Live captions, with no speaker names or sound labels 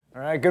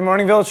All right, good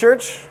morning, Village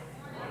Church.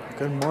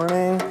 Good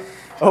morning.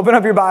 Open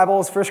up your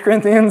Bibles, 1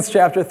 Corinthians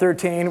chapter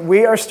 13.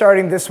 We are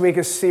starting this week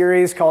a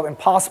series called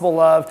Impossible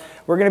Love.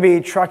 We're going to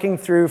be trucking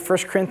through 1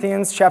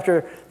 Corinthians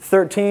chapter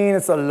 13.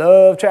 It's a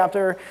love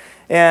chapter.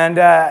 And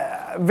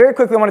very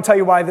quickly, I want to tell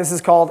you why this is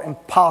called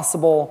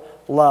Impossible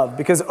Love.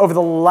 Because over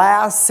the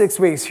last 6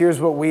 weeks, here's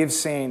what we've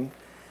seen.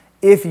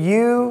 If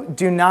you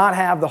do not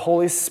have the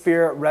Holy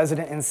Spirit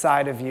resident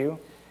inside of you,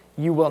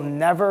 you will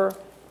never,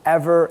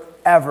 ever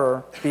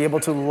be able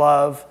to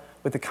love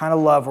with the kind of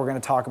love we're going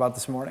to talk about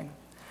this morning.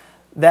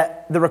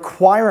 That the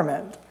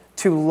requirement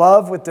to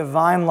love with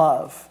divine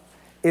love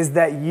is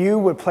that you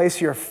would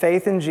place your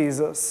faith in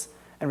Jesus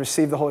and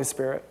receive the Holy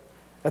Spirit.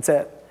 That's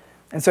it.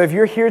 And so if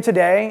you're here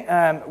today,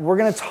 we're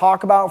going to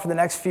talk about for the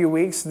next few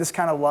weeks this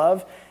kind of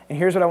love. And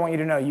here's what I want you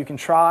to know. You can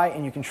try,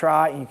 and you can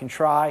try, and you can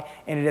try,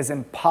 and it is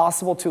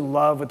impossible to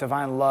love with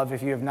divine love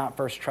if you have not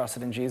first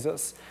trusted in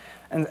Jesus.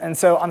 And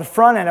so on the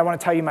front end, I want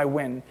to tell you my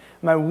win.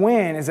 My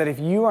win is that if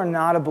you are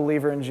not a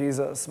believer in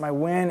Jesus, my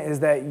win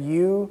is that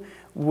you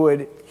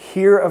would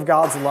hear of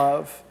God's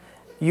love.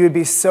 You would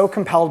be so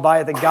compelled by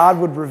it that God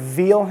would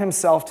reveal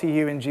himself to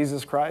you in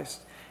Jesus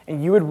Christ.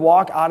 And you would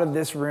walk out of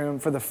this room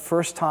for the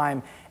first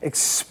time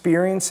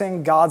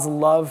experiencing God's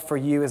love for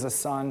you as a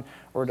son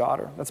or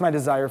daughter. That's my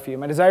desire for you.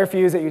 My desire for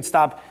you is that you'd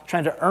stop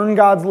trying to earn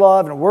God's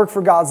love and work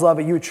for God's love,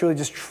 but you would truly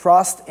just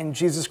trust in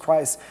Jesus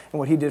Christ and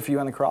what he did for you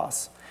on the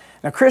cross.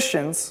 Now,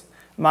 Christians,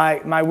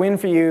 my win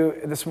for you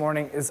this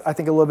morning is, I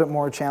think, a little bit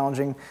more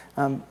challenging,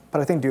 but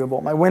I think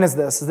doable. My win is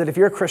this, is that if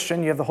you're a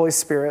Christian, you have the Holy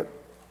Spirit,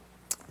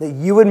 that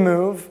you would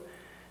move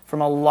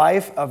from a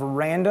life of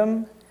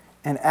random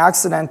and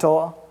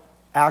accidental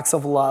acts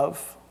of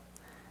love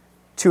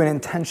to an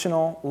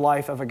intentional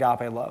life of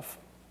agape love.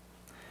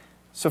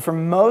 So for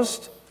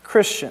most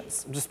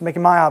Christians, I'm just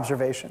making my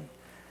observation,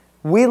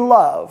 we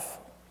love,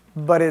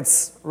 but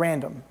it's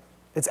random,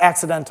 it's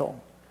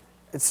accidental.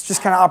 It's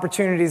just kind of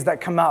opportunities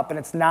that come up, and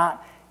it's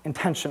not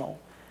intentional.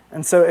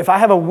 And so if I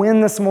have a win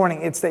this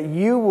morning, it's that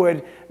you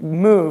would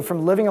move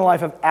from living a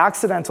life of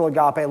accidental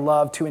agape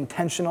love to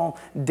intentional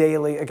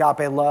daily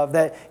agape love.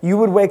 That you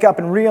would wake up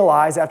and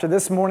realize after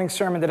this morning's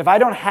sermon that if I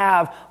don't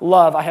have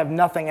love, I have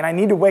nothing. And I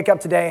need to wake up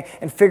today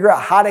and figure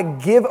out how to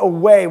give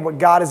away what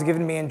God has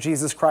given me in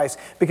Jesus Christ.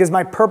 Because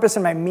my purpose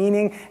and my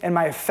meaning and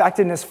my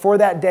effectiveness for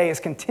that day is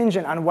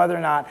contingent on whether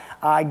or not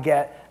I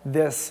get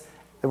this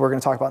that we're going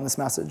to talk about in this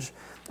message.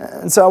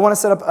 And so I want to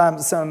set up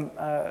some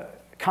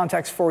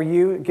context for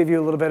you, give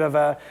you a little bit of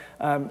a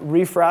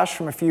refresh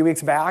from a few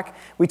weeks back.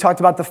 We talked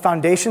about the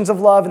foundations of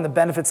love and the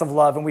benefits of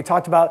love, and we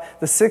talked about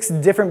the 6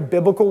 different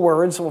biblical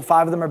words. Well,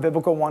 5 of them are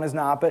biblical, 1 is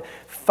not, but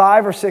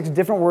 5 or 6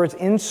 different words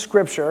in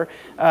Scripture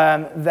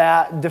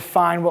that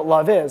define what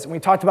love is. And we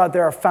talked about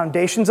there are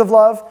foundations of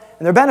love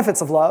and there are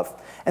benefits of love,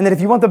 and that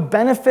if you want the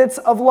benefits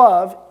of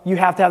love, you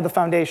have to have the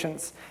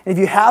foundations. And if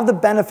you have the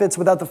benefits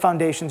without the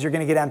foundations, you're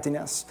going to get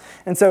emptiness.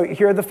 And so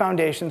here are the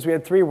foundations. We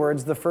had 3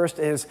 words. The first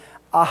is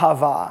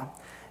ahava.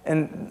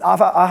 And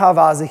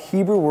ahava is a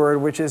Hebrew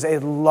word which is a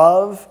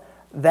love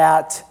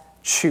that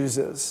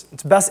chooses.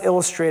 It's best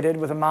illustrated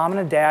with a mom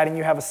and a dad, and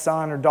you have a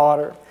son or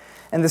daughter.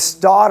 And this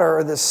daughter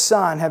or this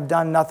son have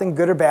done nothing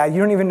good or bad. You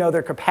don't even know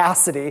their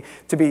capacity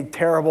to be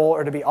terrible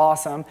or to be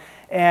awesome.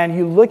 And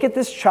you look at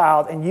this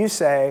child and you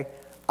say,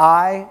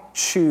 I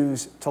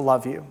choose to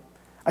love you.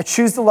 I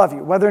choose to love you,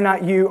 whether or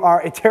not you are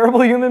a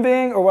terrible human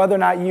being or whether or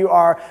not you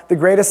are the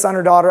greatest son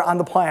or daughter on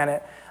the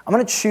planet. I'm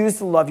going to choose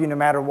to love you no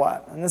matter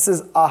what. And this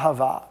is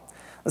ahava.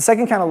 The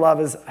second kind of love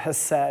is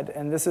hesed,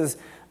 and this is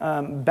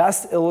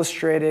best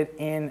illustrated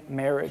in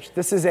marriage.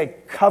 This is a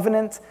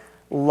covenant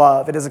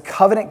love. It is a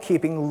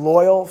covenant-keeping,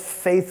 loyal,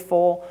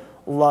 faithful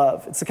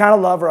love. It's the kind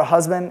of love where a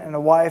husband and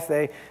a wife,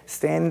 they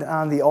stand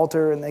on the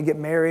altar and they get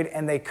married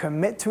and they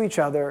commit to each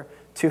other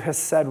to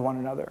hesed one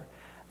another.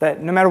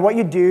 That no matter what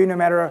you do, no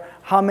matter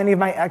how many of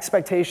my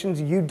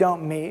expectations you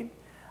don't meet,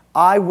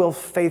 I will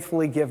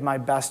faithfully give my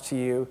best to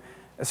you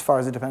as far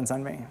as it depends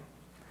on me.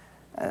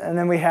 And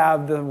then we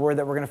have the word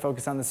that we're going to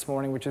focus on this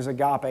morning, which is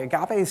agape.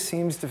 Agape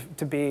seems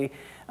to be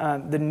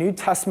the New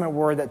Testament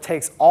word that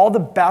takes all the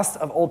best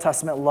of Old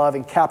Testament love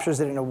and captures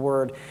it in a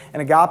word.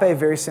 And agape,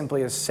 very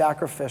simply, is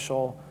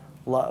sacrificial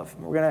love.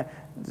 We're going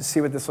to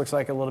see what this looks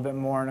like a little bit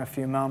more in a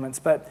few moments.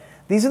 But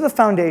these are the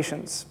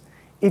foundations.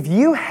 If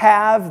you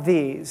have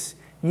these,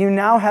 you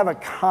now have a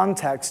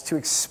context to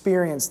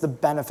experience the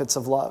benefits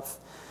of love.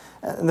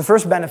 And the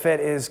first benefit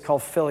is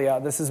called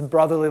philia. This is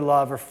brotherly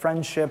love or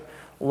friendship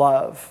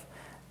love.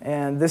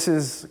 And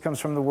this comes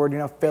from the word,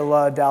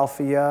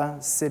 Philadelphia,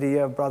 city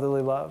of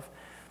brotherly love.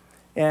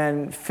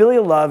 And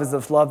filial love is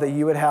the love that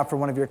you would have for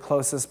one of your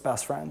closest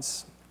best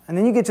friends. And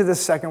then you get to this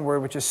second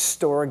word, which is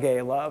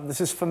storge love. This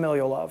is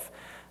familial love.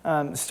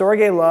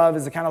 Storge love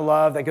is the kind of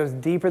love that goes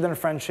deeper than a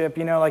friendship.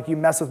 Like you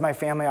mess with my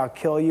family, I'll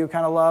kill you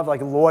kind of love,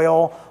 like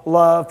loyal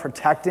love,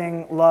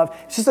 protecting love.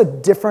 It's just a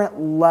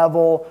different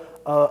level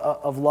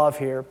of love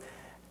here.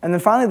 And then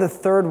finally, the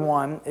third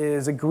one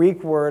is a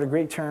Greek word, a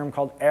Greek term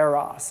called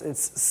eros.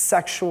 It's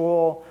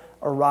sexual,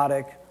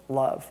 erotic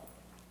love.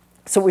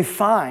 So we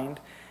find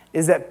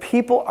is that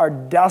people are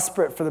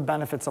desperate for the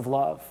benefits of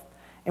love.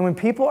 And when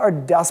people are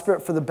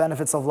desperate for the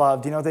benefits of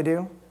love, do you know what they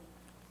do?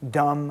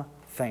 Dumb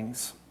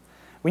things.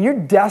 When you're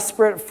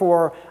desperate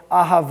for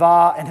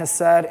ahava and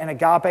hesed and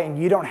agape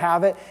and you don't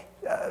have it,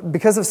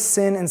 because of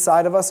sin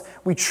inside of us,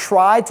 we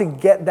try to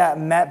get that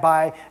met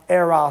by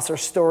eros or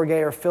storge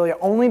or philia,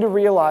 only to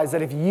realize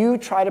that if you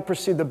try to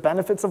pursue the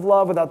benefits of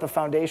love without the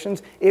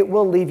foundations, it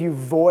will leave you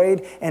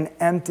void and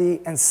empty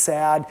and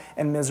sad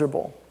and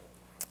miserable.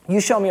 You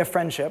show me a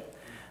friendship,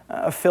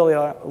 a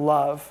philia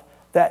love,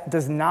 that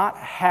does not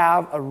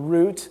have a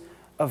root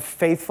of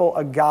faithful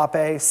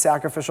agape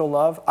sacrificial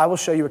love, I will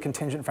show you a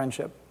contingent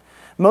friendship.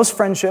 Most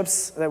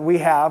friendships that we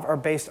have are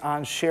based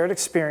on shared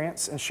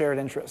experience and shared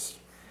interests.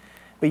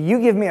 But you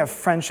give me a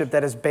friendship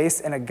that is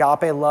based in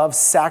agape love,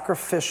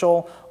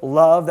 sacrificial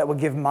love that will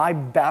give my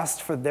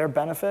best for their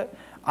benefit,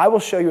 I will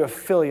show you a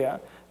philia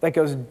that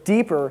goes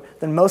deeper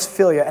than most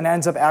philia and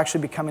ends up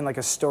actually becoming like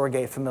a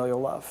storge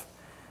familial love.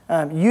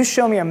 You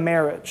show me a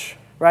marriage,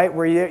 right,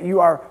 where you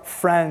are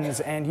friends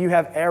and you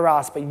have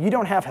eros, but you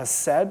don't have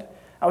hesed.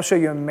 I will show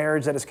you a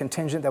marriage that is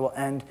contingent that will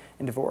end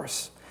in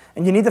divorce.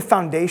 And you need the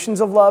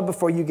foundations of love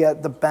before you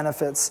get the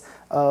benefits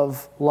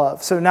of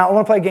love. So now I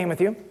want to play a game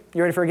with you.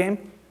 You ready for a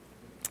game?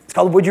 It's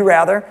called Would You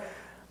Rather.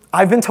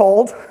 I've been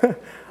told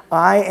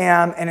I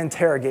am an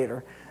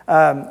interrogator.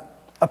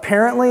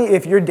 Apparently,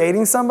 if you're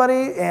dating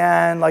somebody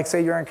and, like,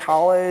 say you're in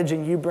college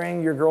and you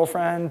bring your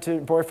boyfriend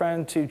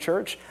to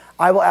church,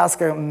 I will ask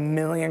a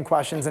million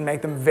questions and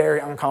make them very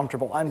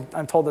uncomfortable.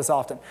 I'm told this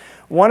often.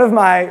 One of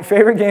my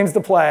favorite games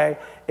to play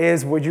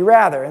is Would You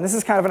Rather? And this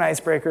is kind of an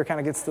icebreaker, kind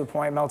of gets to the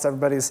point, melts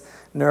everybody's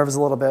nerves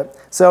a little bit.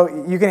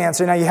 So you can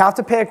answer. Now, you have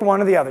to pick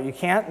one or the other. You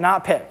can't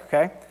not pick,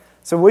 okay?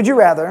 So would you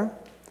rather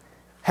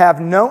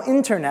have no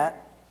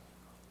internet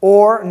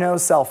or no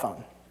cell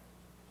phone?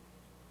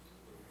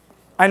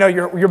 I know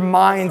your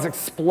mind's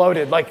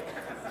exploded. Like,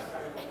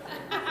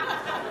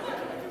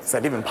 is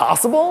that even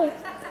possible?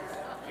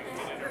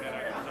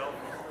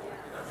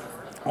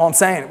 Well, I'm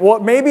saying, well,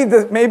 maybe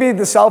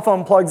the cell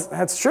phone plugs,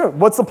 that's true.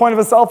 What's the point of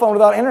a cell phone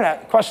without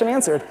internet? Question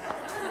answered.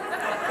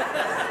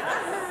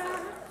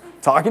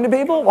 Talking to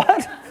people?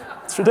 What?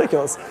 It's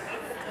ridiculous.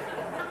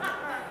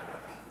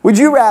 Would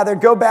you rather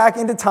go back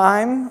into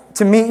time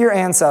to meet your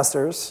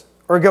ancestors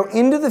or go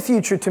into the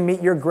future to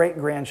meet your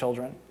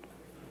great-grandchildren?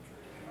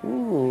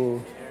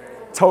 Ooh,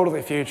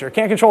 totally future.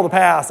 Can't control the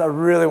past. I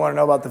really want to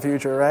know about the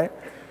future, right?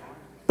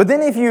 But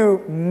then if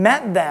you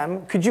met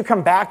them, could you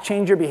come back,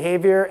 change your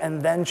behavior,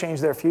 and then change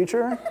their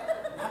future?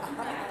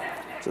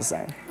 Just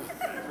saying.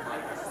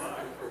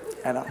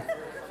 I know.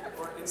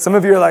 Some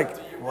of you are like,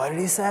 what did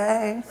he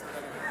say?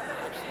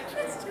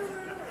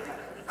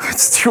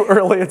 It's too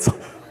early. It's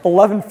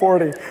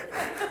 11:40.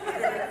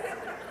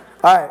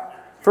 All right,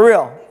 for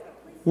real.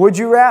 Would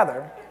you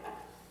rather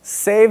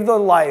save the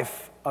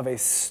life of a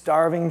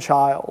starving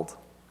child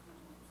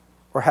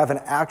or have an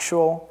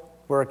actual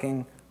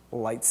working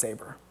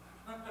lightsaber?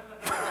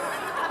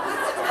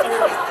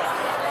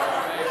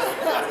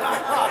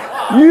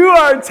 You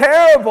are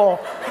terrible.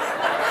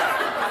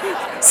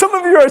 Some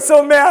of you are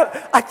so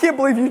mad. I can't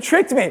believe you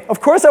tricked me.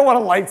 Of course I want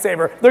a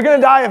lightsaber. They're going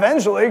to die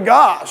eventually.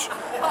 Gosh.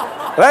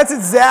 That's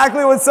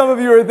exactly what some of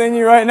you are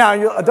thinking right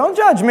now. Don't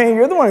judge me.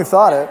 You're the one who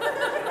thought it.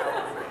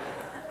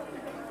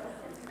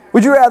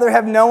 Would you rather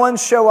have no one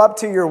show up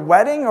to your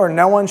wedding or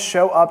no one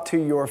show up to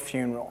your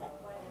funeral?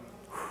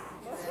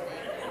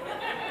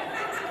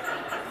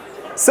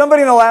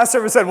 Somebody in the last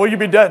service said, well, you'd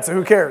be dead, so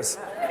who cares?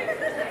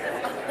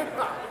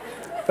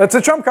 That's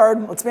a trump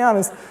card, let's be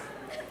honest.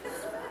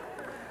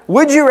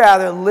 Would you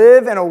rather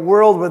live in a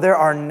world where there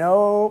are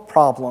no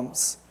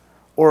problems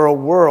or a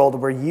world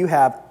where you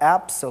have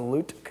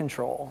absolute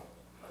control?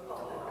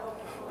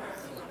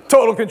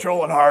 Total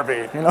control in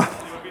Harvey, you know?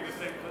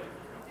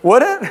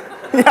 Would it?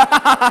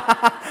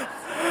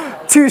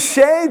 Yeah. Touche,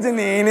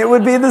 Deneen, it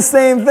would be the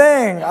same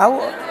thing. All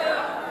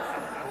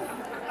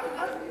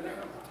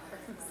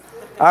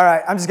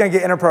right, I'm just going to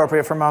get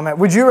inappropriate for a moment.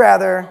 Would you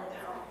rather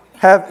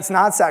have, it's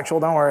not sexual,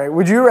 don't worry.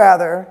 Would you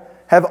rather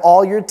have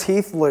all your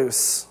teeth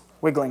loose,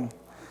 wiggling,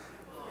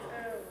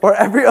 or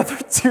every other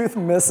tooth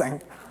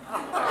missing?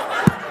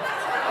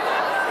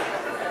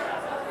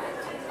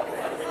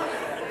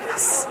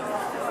 Yes.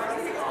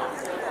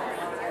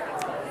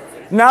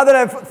 Now that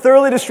I've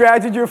thoroughly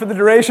distracted you for the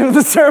duration of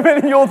the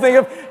sermon, you'll think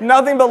of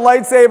nothing but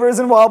lightsabers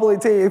and wobbly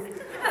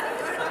teeth.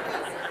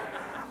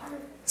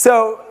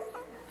 So,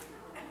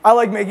 I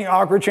like making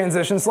awkward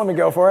transitions, so let me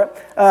go for it.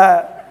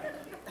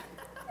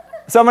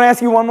 So I'm going to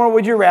ask you one more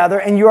would you rather,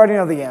 and you already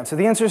know the answer.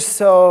 The answer is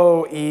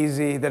so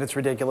easy that it's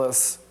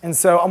ridiculous. And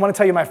so I want to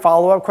tell you my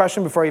follow-up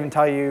question before I even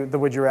tell you the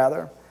would you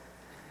rather.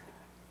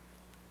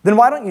 Then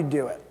why don't you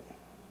do it?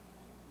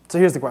 So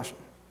here's the question.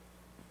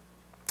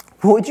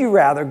 Would you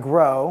rather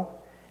grow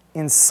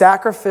in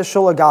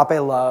sacrificial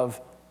agape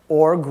love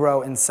or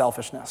grow in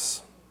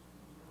selfishness?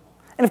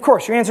 And of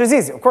course, your answer is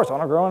easy. Of course, I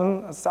want to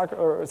grow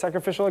in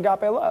sacrificial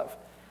agape love.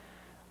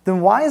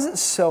 Then why is it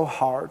so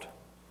hard?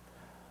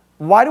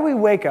 Why do we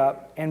wake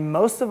up and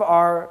most of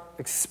our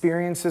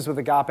experiences with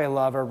agape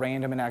love are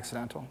random and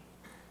accidental.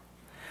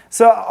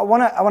 So I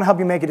want to help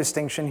you make a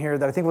distinction here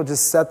that I think will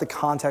just set the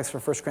context for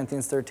 1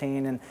 Corinthians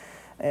 13. And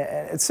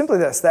it's simply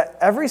this, that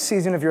every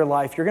season of your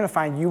life, you're going to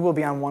find you will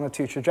be on one of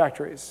two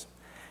trajectories.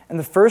 And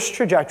the first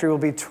trajectory will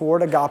be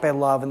toward agape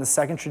love, and the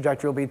second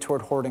trajectory will be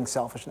toward hoarding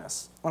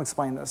selfishness. I want to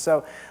explain this.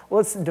 So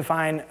let's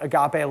define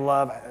agape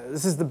love.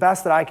 This is the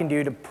best that I can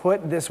do to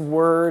put this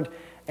word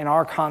in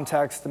our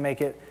context to make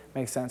it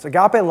make sense.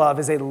 Agape love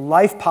is a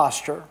life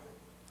posture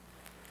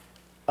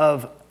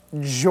of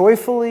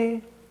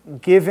joyfully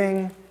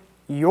giving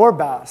your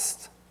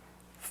best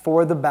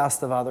for the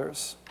best of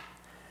others.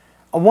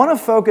 I want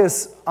to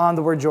focus on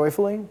the word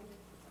joyfully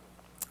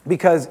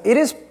because it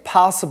is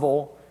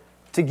possible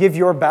to give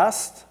your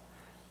best,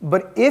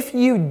 but if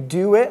you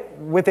do it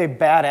with a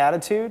bad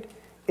attitude,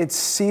 it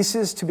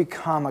ceases to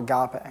become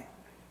agape.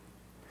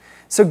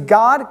 So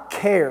God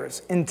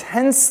cares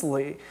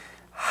intensely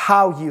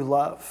how you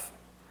love.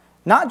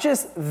 Not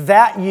just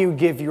that you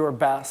give your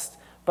best,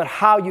 but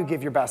how you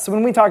give your best. So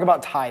when we talk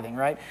about tithing,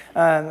 right,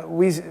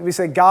 we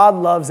say God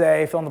loves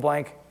a fill in the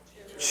blank,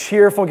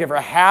 cheerful giver,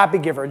 a happy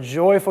giver, a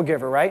joyful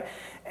giver, right?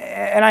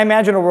 And I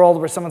imagine a world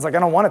where someone's like, I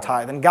don't want to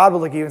tithe. And God would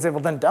look at you and say, well,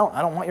 then don't.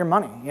 I don't want your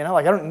money.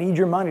 I don't need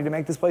your money to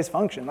make this place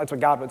function. That's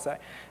what God would say.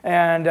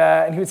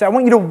 And he would say, I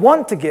want you to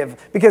want to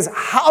give because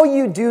how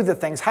you do the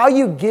things, how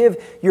you give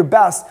your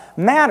best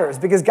matters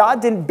because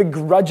God didn't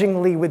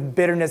begrudgingly with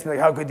bitterness be like,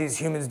 how could these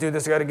humans do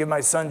this? I got to give my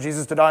son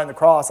Jesus to die on the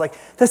cross. Like,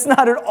 that's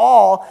not at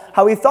all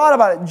how he thought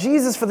about it.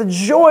 Jesus, for the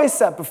joy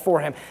set before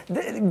him,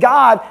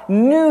 God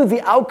knew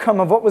the outcome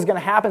of what was going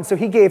to happen. So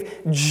he gave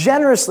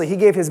generously. He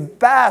gave his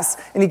best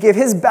and he gave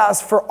his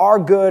best for our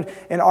good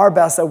and our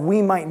best that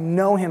we might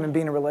know him and be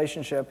in a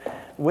relationship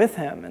with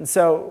him. And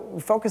so we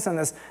focus on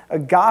this.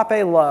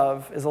 Agape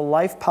love is a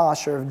life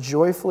posture of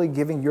joyfully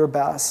giving your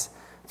best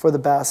for the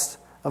best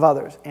of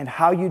others. And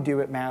how you do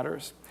it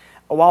matters.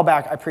 A while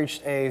back, I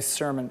preached a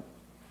sermon.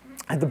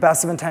 I had the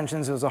best of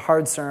intentions. It was a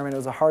hard sermon. It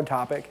was a hard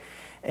topic.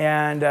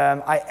 And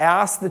I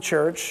asked the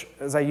church,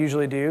 as I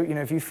usually do,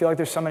 if you feel like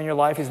there's someone in your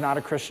life who's not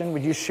a Christian,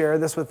 would you share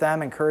this with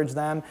them, encourage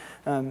them?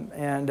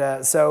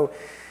 So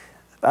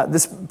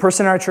this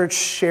person in our church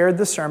shared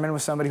the sermon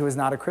with somebody who was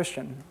not a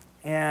Christian.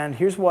 And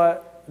here's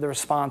what the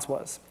response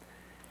was.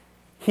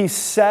 He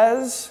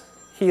says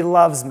he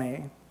loves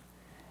me,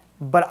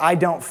 but I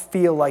don't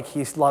feel like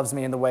he loves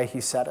me in the way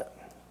he said it.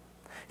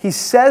 He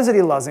says that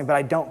he loves me, but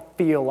I don't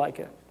feel like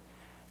it.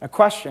 A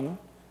question,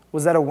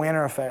 was that a win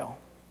or a fail?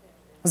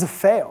 It was a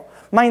fail.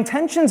 My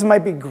intentions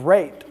might be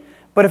great,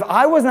 but if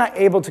I was not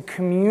able to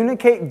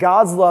communicate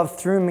God's love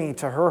through me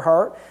to her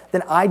heart,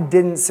 then I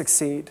didn't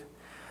succeed.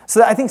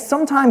 So I think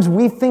sometimes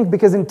we think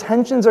because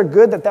intentions are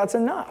good that that's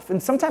enough.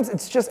 And sometimes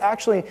it's just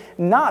actually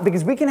not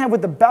because we can have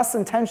with the best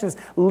intentions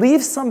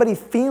leave somebody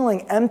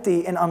feeling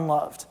empty and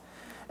unloved.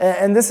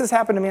 And this has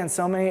happened to me on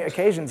so many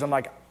occasions. I'm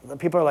like,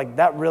 people are like,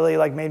 that really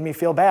made me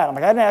feel bad. I'm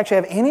like, I didn't actually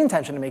have any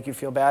intention to make you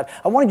feel bad.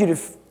 I wanted you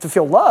to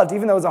feel loved,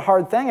 even though it was a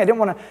hard thing. I didn't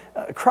want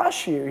to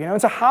crush you,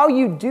 And so how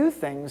you do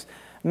things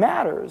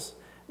matters.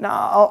 Now,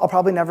 I'll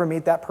probably never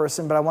meet that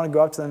person, but I want to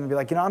go up to them and be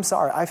like, I'm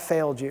sorry, I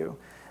failed you.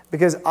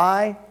 Because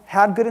I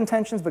had good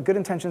intentions, but good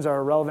intentions are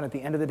irrelevant at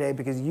the end of the day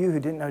because you who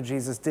didn't know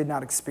Jesus did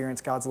not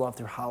experience God's love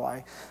through how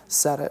I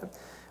said it.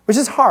 Which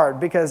is hard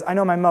because I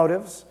know my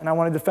motives and I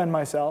want to defend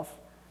myself.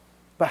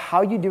 But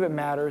how you do it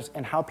matters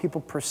and how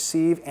people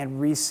perceive and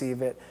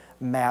receive it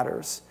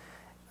matters.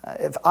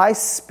 If I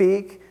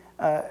speak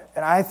and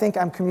I think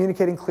I'm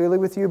communicating clearly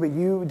with you, but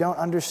you don't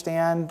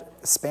understand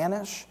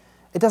Spanish,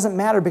 it doesn't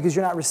matter because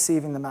you're not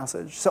receiving the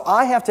message. So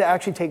I have to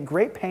actually take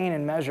great pain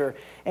and measure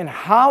in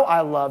how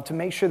I love to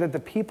make sure that the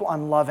people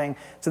I'm loving,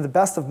 to the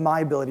best of my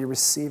ability,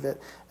 receive it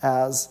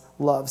as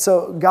love.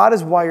 So God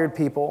has wired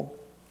people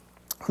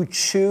who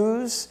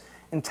choose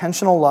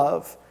intentional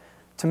love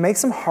to make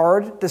some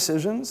hard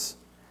decisions.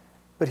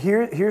 But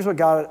here's what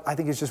God, I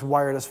think, has just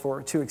wired us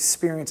for, to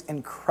experience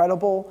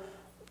incredible,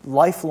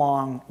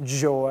 lifelong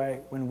joy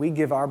when we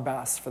give our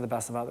best for the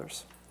best of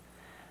others.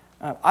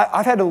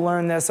 I've had to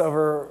learn this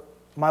over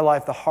my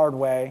life the hard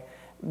way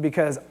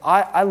because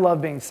I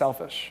love being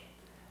selfish.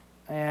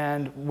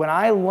 And when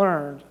I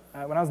learned,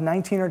 when I was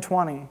 19 or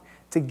 20,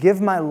 to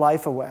give my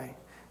life away,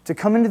 to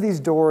come into these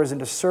doors and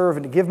to serve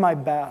and to give my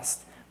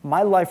best,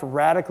 my life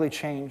radically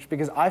changed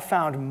because I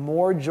found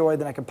more joy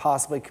than I could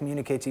possibly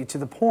communicate to you, to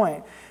the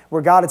point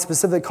where God had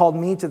specifically called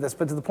me to this,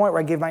 but to the point where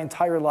I gave my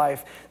entire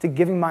life to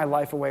giving my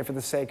life away for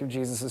the sake of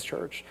Jesus'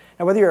 church.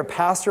 Now, whether you're a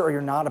pastor or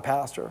you're not a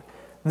pastor,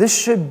 this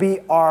should be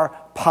our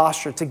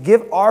posture, to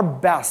give our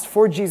best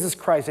for Jesus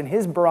Christ and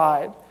his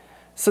bride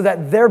so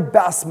that their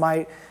best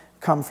might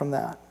come from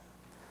that.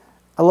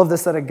 I love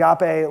this, that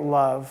agape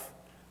love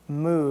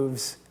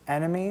moves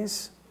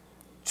enemies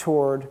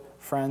toward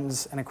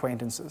friends and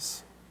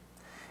acquaintances.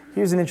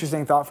 Here's an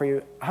interesting thought for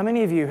you. How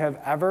many of you have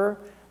ever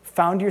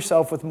found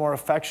yourself with more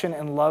affection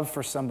and love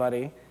for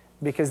somebody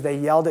because they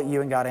yelled at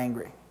you and got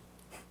angry?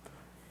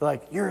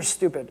 Like, you're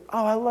stupid.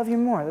 Oh, I love you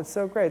more. That's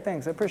so great.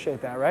 Thanks. I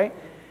appreciate that, right?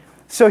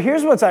 So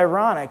here's what's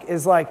ironic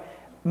is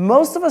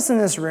Most of us in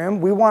this room,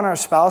 we want our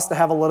spouse to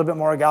have a little bit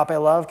more agape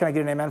love. Can I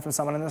get an amen from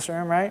someone in this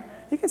room, right?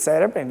 You can say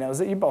it. Everybody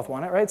knows it. You both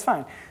want it, right? It's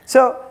fine.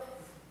 So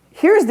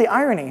here's the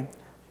irony.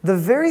 The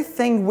very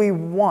thing we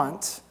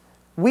want,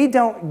 we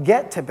don't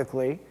get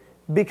typically,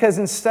 because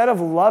instead of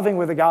loving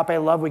with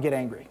agape love, we get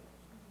angry.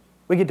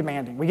 We get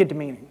demanding. We get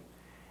demeaning.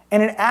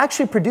 And it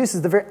actually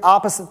produces the very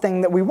opposite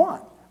thing that we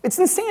want. It's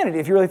insanity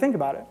if you really think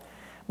about it.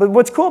 But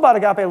what's cool about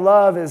agape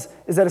love is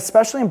that,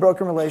 especially in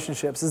broken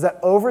relationships, is that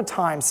over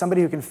time,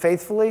 somebody who can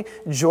faithfully,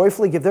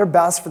 joyfully give their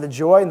best for the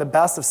joy and the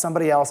best of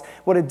somebody else,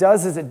 what it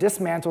does is it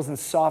dismantles and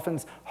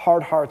softens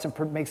hard hearts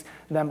and makes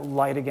them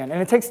light again.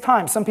 And it takes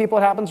time. Some people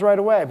it happens right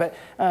away. But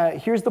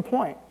here's the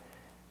point.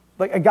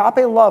 Like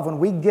agape love, when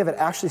we give it,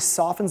 actually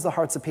softens the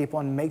hearts of people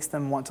and makes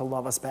them want to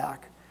love us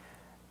back.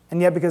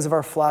 And yet, because of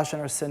our flesh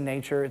and our sin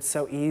nature, it's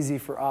so easy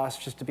for us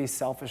just to be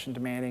selfish and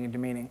demanding and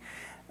demeaning.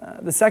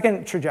 The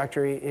second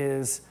trajectory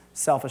is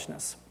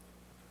selfishness.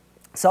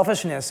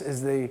 Selfishness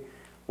is the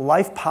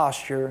life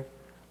posture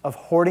of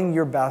hoarding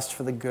your best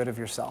for the good of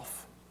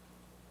yourself.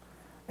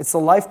 It's the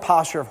life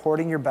posture of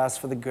hoarding your best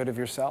for the good of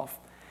yourself.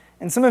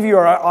 And some of you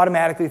are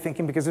automatically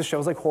thinking, because this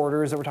show's like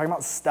hoarders, that we're talking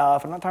about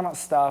stuff. I'm not talking about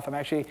stuff.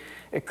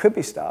 It could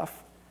be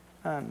stuff.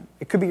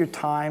 It could be your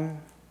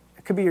time.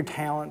 It could be your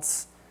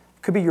talents.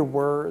 It could be your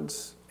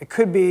words. It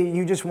could be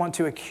you just want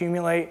to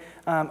accumulate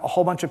a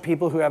whole bunch of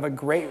people who have a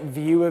great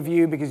view of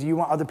you because you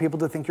want other people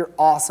to think you're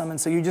awesome.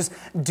 And so you just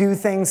do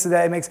things so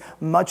that it makes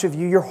much of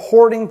you. You're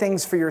hoarding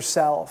things for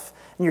yourself.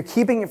 And you're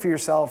keeping it for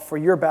yourself, for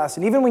your best.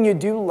 And even when you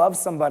do love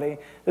somebody,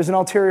 there's an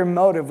ulterior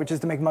motive, which is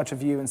to make much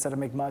of you instead of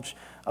make much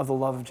of the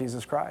love of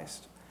Jesus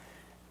Christ.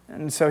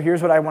 And so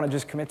here's what I want to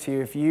just commit to you.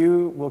 If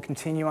you will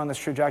continue on this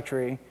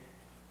trajectory,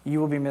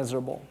 you will be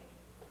miserable.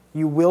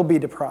 You will be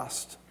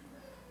depressed.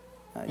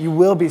 You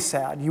will be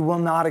sad. You will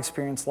not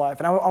experience life.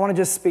 And I want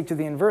to just speak to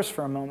the inverse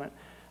for a moment.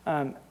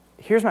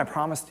 Here's my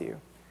promise to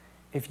you.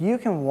 If you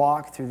can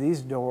walk through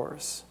these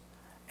doors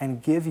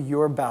and give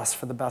your best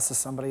for the best of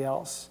somebody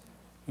else,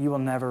 you will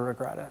never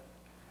regret it.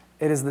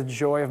 It is the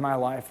joy of my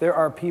life. There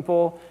are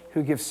people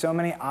who give so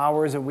many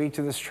hours a week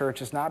to this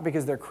church. It's not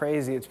because they're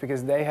crazy. It's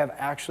because they have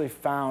actually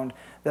found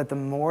that the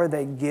more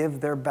they give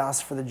their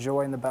best for the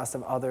joy and the best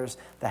of others,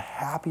 the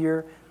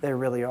happier they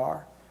really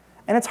are.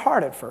 And it's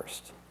hard at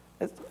first.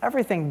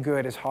 Everything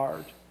good is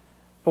hard.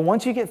 But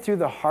once you get through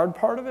the hard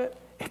part of it,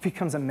 it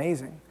becomes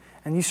amazing.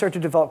 And you start to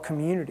develop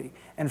community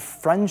and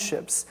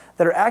friendships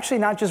that are actually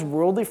not just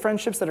worldly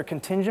friendships that are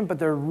contingent, but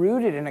they're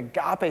rooted in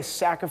agape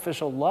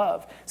sacrificial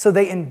love. So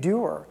they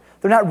endure.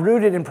 They're not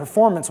rooted in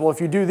performance. Well, if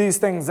you do these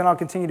things, then I'll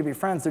continue to be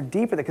friends. They're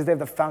deeper because they have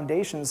the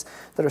foundations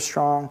that are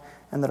strong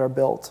and that are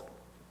built.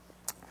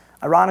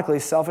 Ironically,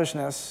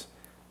 selfishness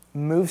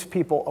moves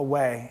people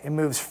away. It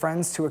moves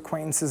friends to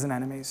acquaintances and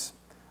enemies.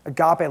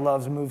 Agape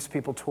love moves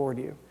people toward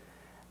you.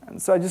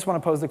 And so I just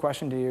want to pose the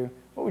question to you,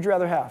 what would you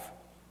rather have?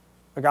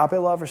 Agape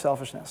love or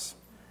selfishness?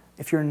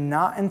 If you're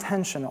not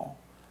intentional,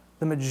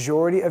 the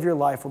majority of your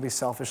life will be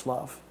selfish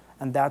love.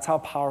 And that's how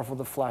powerful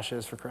the flesh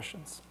is for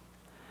Christians.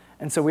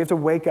 And so we have to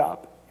wake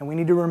up, and we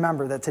need to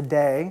remember that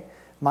today,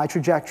 my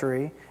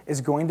trajectory is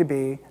going to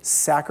be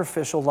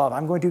sacrificial love.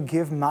 I'm going to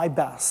give my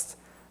best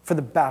for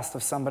the best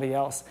of somebody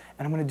else.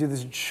 And I'm going to do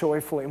this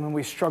joyfully. And when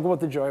we struggle with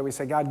the joy, we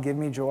say, God, give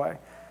me joy.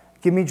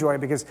 Give me joy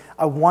because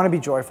I want to be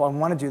joyful. I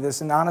want to do this.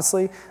 And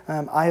honestly,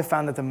 I have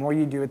found that the more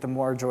you do it, the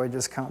more joy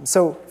just comes.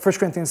 So 1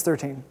 Corinthians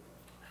 13. I'm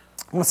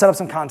going to set up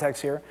some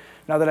context here.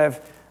 Now that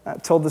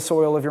I've tilled the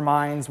soil of your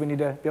minds, we need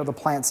to be able to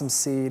plant some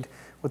seed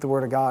with the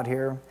Word of God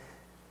here.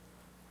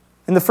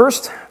 And the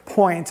first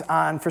point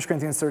on 1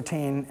 Corinthians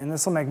 13, and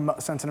this will make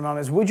sense in a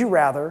moment, is would you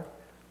rather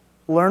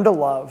learn to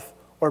love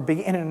or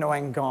be an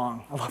annoying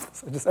gong? I love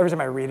this. Just every time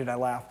I read it, I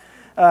laugh.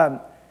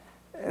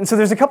 And so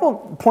there's a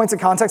couple points of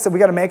context that we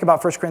got to make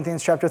about 1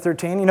 Corinthians chapter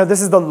 13. You know,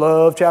 this is the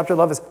love chapter.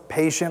 Love is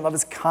patient. Love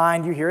is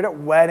kind. You hear it at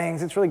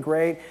weddings. It's really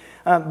great.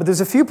 But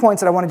there's a few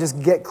points that I want to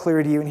just get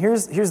clear to you. And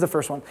here's the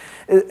first one,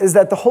 is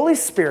that the Holy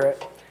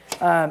Spirit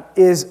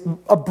is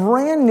a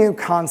brand new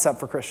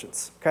concept for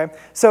Christians, okay?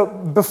 So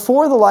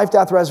before the life,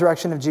 death,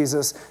 resurrection of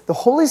Jesus, the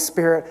Holy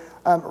Spirit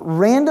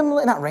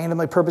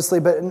purposely,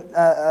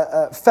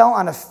 but fell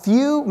on a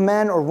few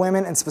men or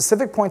women in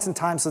specific points in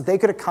time so that they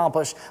could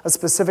accomplish a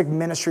specific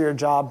ministry or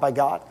job by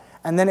God,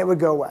 and then it would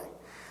go away.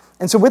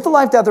 And so with the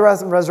life, death,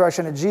 and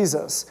resurrection of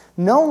Jesus,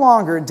 no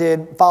longer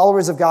did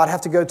followers of God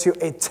have to go to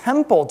a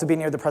temple to be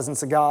near the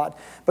presence of God,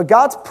 but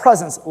God's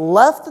presence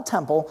left the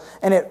temple,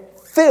 and it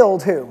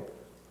filled who?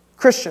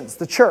 Christians,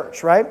 the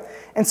church, right?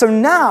 And so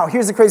now,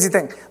 here's the crazy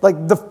thing.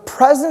 Like the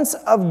presence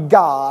of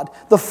God,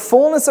 the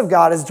fullness of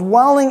God is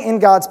dwelling in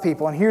God's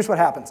people. And here's what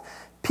happens.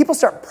 People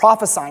start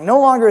prophesying. No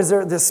longer is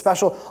there this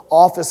special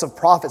office of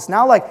prophets.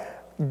 Now like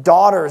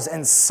daughters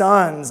and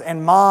sons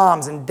and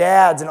moms and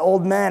dads and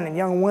old men and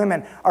young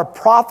women are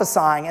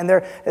prophesying. And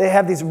they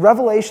have these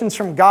revelations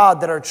from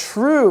God that are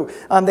true.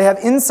 They have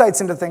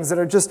insights into things that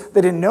are just they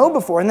didn't know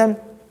before. And then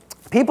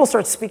people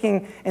start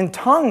speaking in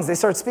tongues. They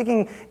start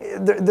speaking,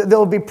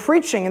 they'll be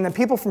preaching, and then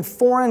people from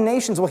foreign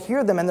nations will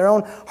hear them in their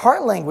own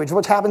heart language,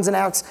 which happens in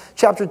Acts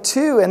chapter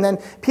 2. And then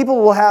people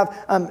will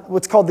have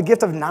what's called the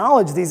gift of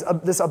knowledge,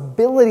 this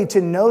ability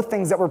to know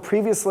things that were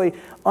previously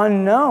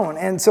unknown.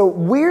 And so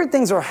weird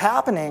things are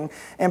happening,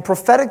 and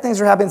prophetic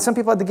things are happening. Some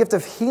people have the gift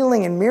of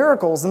healing and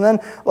miracles. And then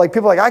like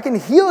people are like, I can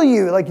heal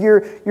you. Like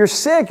you're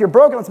sick, you're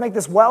broken, let's make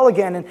this well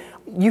again. And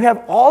you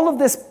have all of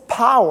this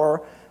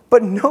power,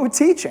 but no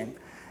teaching.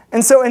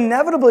 And so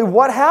inevitably,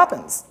 what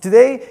happens? Do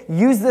they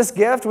use this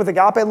gift with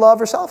agape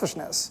love or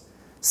selfishness?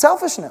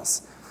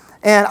 Selfishness.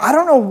 And I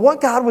don't know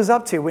what God was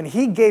up to when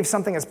he gave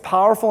something as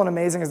powerful and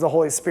amazing as the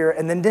Holy Spirit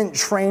and then didn't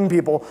train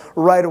people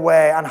right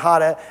away on how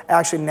to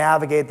actually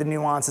navigate the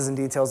nuances and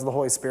details of the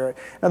Holy Spirit.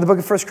 Now, the book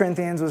of 1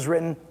 Corinthians was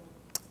written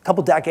a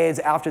couple decades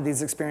after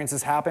these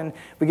experiences happened.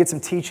 We get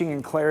some teaching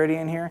and clarity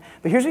in here.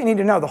 But here's what you need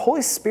to know. The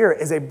Holy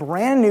Spirit is a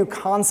brand new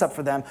concept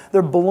for them.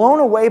 They're blown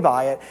away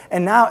by it.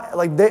 And now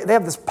like they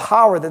have this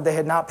power that they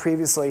had not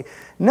previously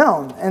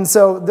known. And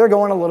so they're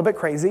going a little bit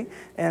crazy.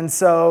 And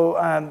so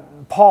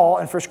Paul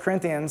in 1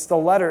 Corinthians, the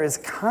letter is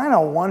kind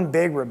of one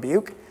big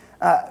rebuke.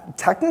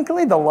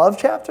 Technically, the love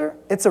chapter,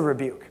 it's a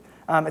rebuke.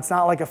 It's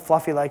not like a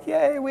fluffy like,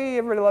 yay,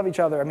 everybody love each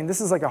other. I mean,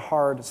 this is like a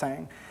hard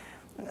saying.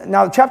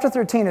 Now, chapter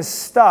 13 is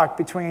stuck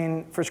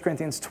between 1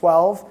 Corinthians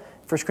 12,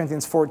 1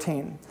 Corinthians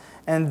 14.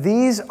 And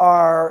these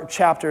are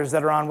chapters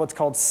that are on what's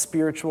called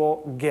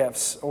spiritual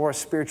gifts or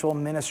spiritual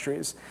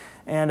ministries.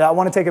 And I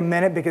want to take a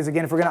minute because,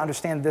 again, if we're going to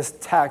understand this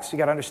text, you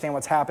got to understand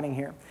what's happening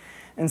here.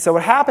 And so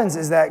what happens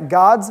is that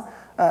God's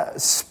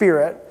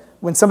Spirit,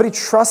 when somebody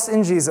trusts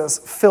in Jesus,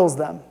 fills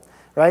them,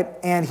 right?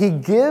 And he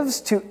gives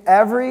to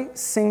every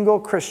single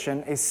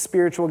Christian a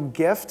spiritual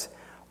gift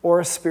or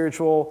a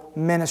spiritual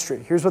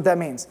ministry. Here's what that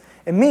means.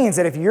 It means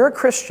that if you're a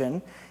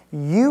Christian,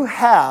 you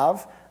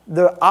have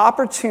the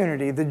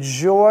opportunity, the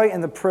joy,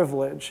 and the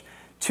privilege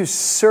to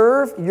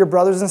serve your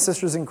brothers and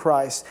sisters in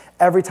Christ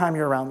every time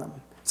you're around them.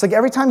 It's like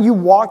every time you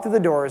walk through the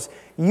doors,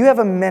 you have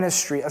a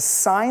ministry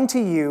assigned to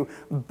you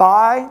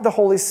by the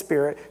Holy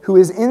Spirit who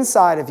is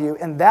inside of you,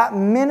 and that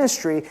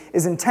ministry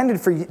is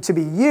intended for you to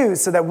be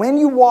used so that when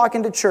you walk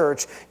into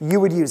church, you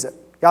would use it.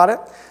 Got it?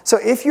 So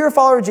if you're a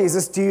follower of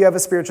Jesus, do you have a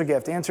spiritual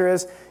gift? The answer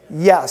is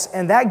yes.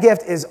 And that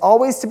gift is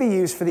always to be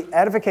used for the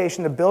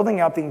edification, the building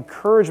up, the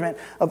encouragement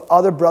of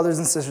other brothers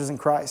and sisters in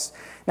Christ.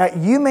 Now,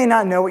 you may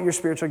not know what your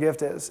spiritual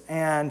gift is,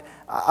 and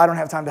I don't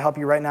have time to help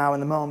you right now in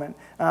the moment.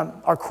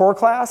 Our core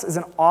class is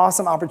an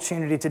awesome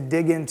opportunity to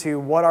dig into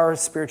what are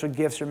spiritual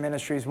gifts or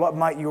ministries, what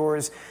might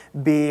yours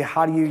be,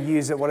 how do you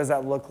use it, what does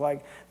that look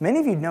like? Many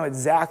of you know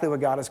exactly what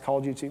God has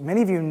called you to.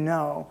 Many of you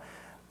know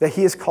that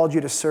he has called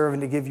you to serve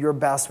and to give your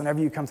best whenever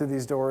you come through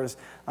these doors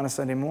on a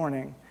Sunday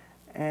morning.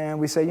 And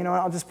we say, you know what,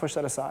 I'll just push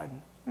that aside.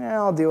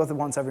 I'll deal with it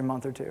once every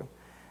month or two.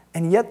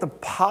 And yet the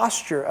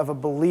posture of a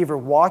believer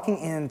walking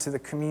into the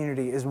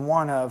community is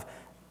one of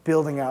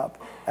building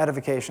up,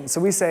 edification. So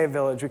we say at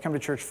Village, we come to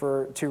church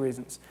for two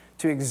reasons: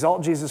 to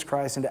exalt Jesus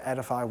Christ and to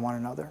edify one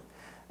another.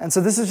 And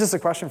so this is just a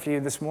question for you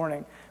this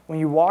morning. When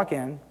you walk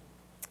in,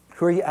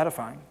 who are you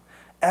edifying?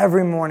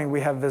 Every morning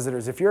we have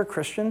visitors. If you're a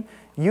Christian,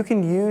 you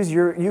can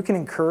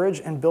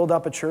encourage and build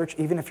up a church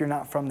even if you're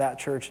not from that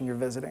church and you're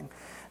visiting.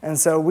 And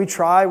so we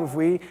try, if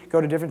we go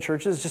to different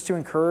churches, just to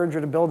encourage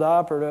or to build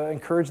up or to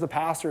encourage the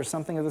pastor or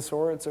something of the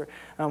sorts, or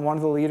one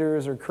of the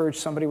leaders, or encourage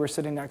somebody we're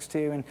sitting next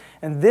to.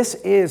 And this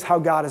is how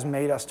God has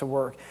made us to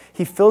work.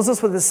 He fills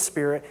us with his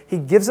Spirit, he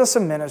gives us a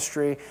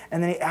ministry,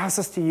 and then he asks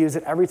us to use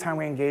it every time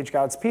we engage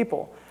God's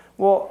people.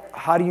 Well,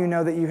 how do you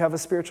know that you have a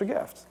spiritual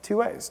gift? Two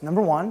ways.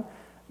 Number one,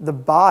 the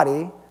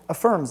body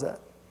affirms it.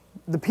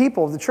 The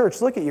people of the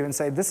church look at you and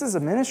say, this is a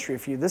ministry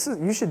for you.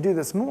 You should do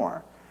this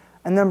more.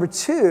 And number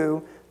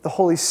two, the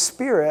Holy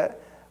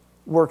Spirit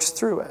works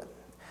through it.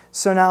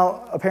 So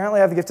now, apparently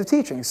I have the gift of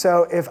teaching.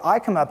 So if I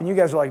come up and you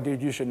guys are like,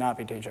 dude, you should not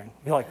be teaching.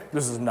 You're like,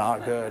 this is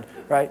not good,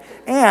 right?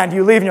 And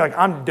you leave and you're like,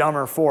 I'm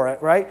dumber for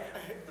it, right?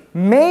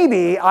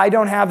 Maybe I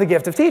don't have the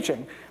gift of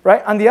teaching,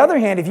 right? On the other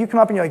hand, if you come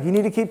up and you're like, you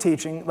need to keep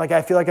teaching, like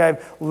I feel like I'm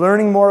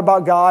learning more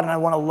about God and I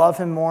want to love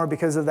him more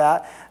because of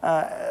that,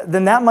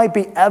 then that might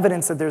be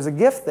evidence that there's a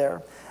gift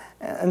there.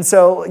 And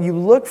so you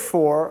look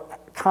for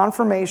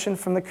confirmation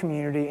from the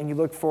community, and you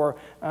look for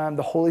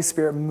the Holy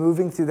Spirit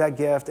moving through that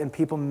gift and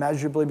people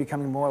measurably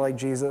becoming more like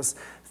Jesus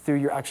through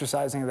your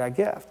exercising of that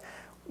gift.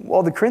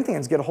 Well, the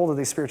Corinthians get a hold of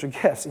these spiritual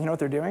gifts. You know what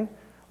they're doing?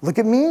 Look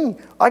at me.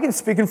 I can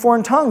speak in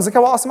foreign tongues. Look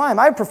how awesome I am.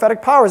 I have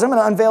prophetic powers. I'm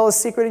going to unveil a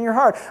secret in your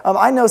heart.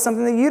 I know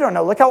something that you don't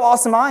know. Look how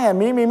awesome I am.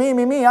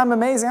 Me. I'm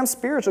amazing. I'm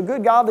spiritual.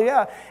 Good, godly.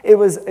 Yeah. It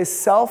was a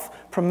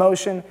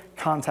self-promotion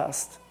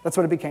contest. That's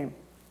what it became.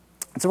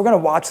 And so we're going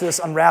to watch this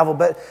unravel.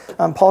 But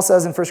Paul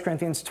says in 1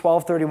 Corinthians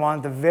 12:31,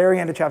 at the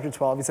very end of chapter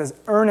 12, he says,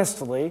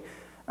 earnestly,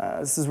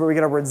 this is where we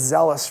get our word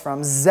zealous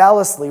from,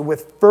 zealously,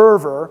 with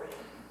fervor,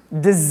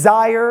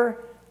 desire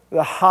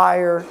the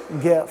higher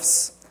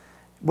gifts.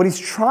 What he's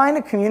trying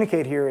to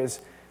communicate here is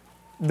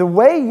the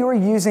way you're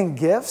using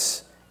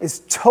gifts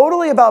is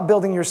totally about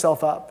building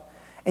yourself up.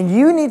 And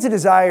you need to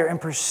desire and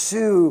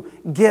pursue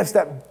gifts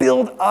that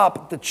build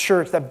up the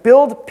church, that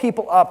build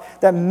people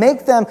up, that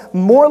make them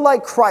more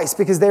like Christ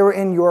because they were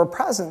in your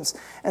presence.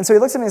 And so he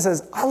looks at me and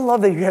says, I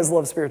love that you guys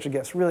love spiritual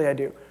gifts. Really, I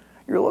do.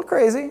 You're a little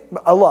crazy,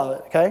 but I love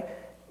it, okay?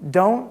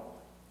 Don't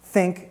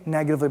think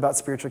negatively about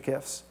spiritual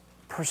gifts.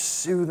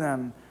 Pursue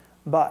them.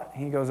 But,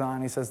 he goes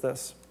on, he says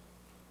this,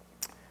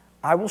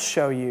 I will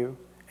show you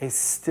a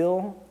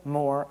still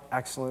more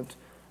excellent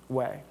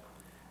way.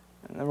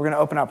 And then we're going to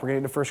open up. We're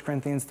going to get to 1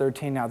 Corinthians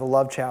 13 now, the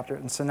love chapter.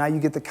 And so now you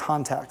get the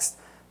context.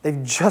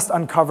 They've just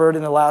uncovered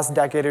in the last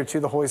decade or two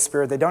the Holy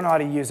Spirit. They don't know how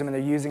to use him, and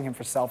they're using him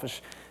for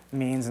selfish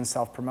means and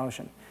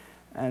self-promotion.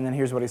 And then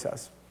here's what he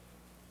says.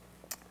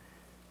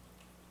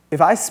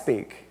 If I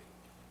speak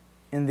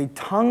in the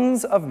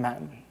tongues of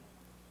men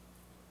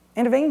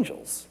and of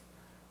angels,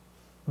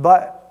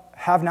 but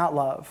have not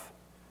love,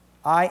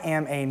 I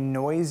am a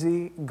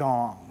noisy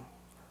gong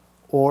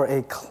or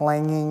a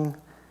clanging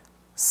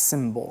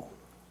cymbal.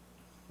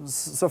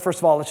 So first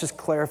of all, let's just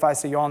clarify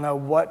so you all know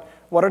what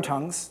are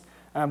tongues.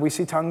 We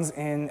see tongues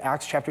in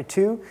Acts chapter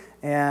 2,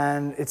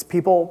 and it's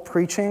people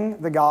preaching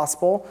the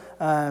gospel,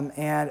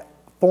 and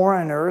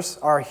foreigners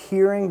are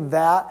hearing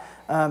that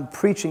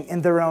preaching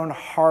in their own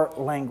heart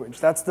language.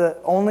 That's the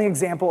only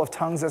example of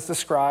tongues that's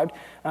described.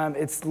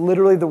 It's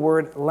literally the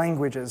word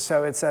languages.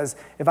 So it says,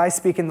 if I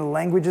speak in the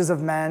languages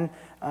of men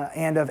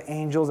and of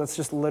angels, that's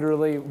just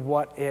literally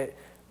what it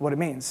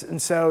means.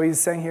 And so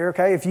he's saying here,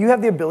 okay, if you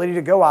have the ability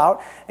to go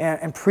out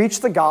and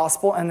preach the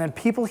gospel and then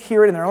people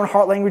hear it in their own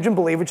heart language and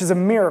believe, which is a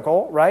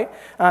miracle, right?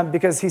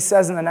 Because he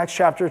says in the next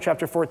chapter,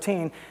 chapter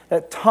 14,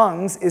 that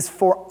tongues is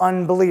for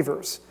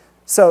unbelievers.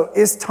 So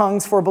is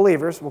tongues for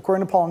believers? Well,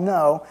 according to Paul,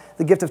 no.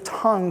 The gift of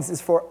tongues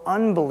is for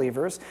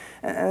unbelievers.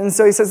 And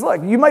so he says,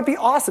 look, you might be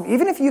awesome.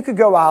 Even if you could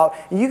go out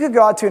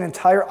to an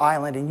entire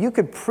island and you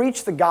could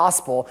preach the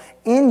gospel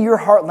in your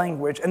heart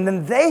language, and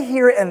then they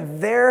hear it in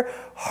their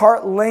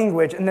heart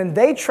language, and then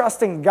they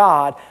trust in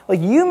God.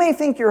 Like, you may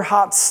think you're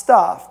hot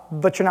stuff,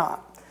 but you're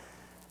not.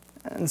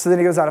 And so then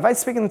he goes on, if I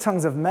speak in the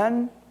tongues of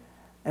men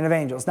and of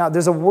angels. Now,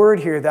 there's a word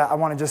here that I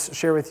want to just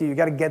share with you. You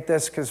got to get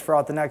this because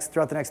throughout the next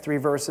 3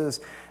 verses,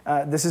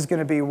 this is going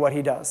to be what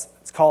he does.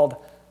 It's called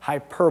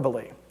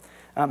hyperbole.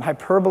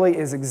 Hyperbole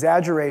is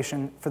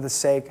exaggeration for the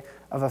sake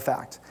of a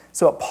fact.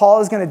 So what Paul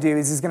is going to do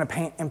is he's going to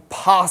paint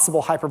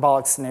impossible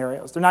hyperbolic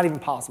scenarios. They're not even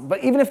possible.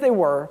 But even if they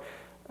were,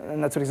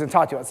 and that's what he's going to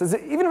talk to us, is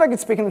even if I could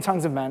speak in the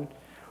tongues of men,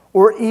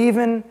 or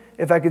even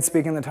if I could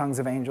speak in the tongues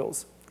of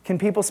angels, can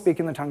people speak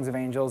in the tongues of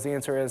angels? The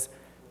answer is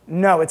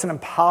no. It's an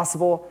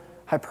impossible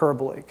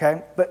hyperbole,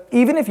 okay? But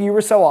even if you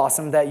were so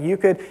awesome that you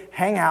could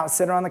hang out,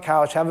 sit on the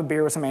couch, have a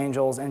beer with some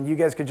angels, and you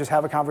guys could just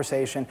have a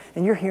conversation,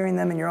 and you're hearing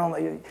them in your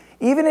own,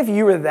 even if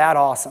you were that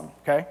awesome,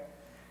 okay?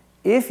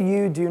 If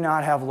you do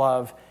not have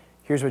love,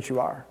 here's what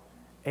you are: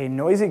 a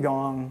noisy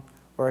gong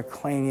or a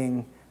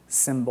clanging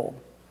cymbal.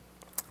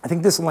 I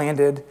think this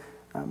landed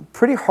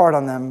pretty hard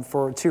on them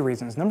for 2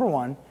 reasons. Number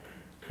one,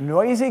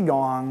 noisy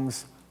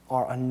gongs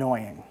are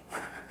annoying,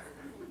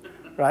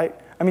 right?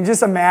 I mean,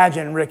 just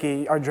imagine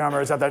Ricky, our drummer,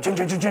 is out there, ching,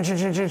 ching, ching, ching,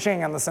 ching, ching,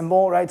 ching, on the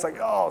cymbal, right? It's like,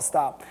 oh,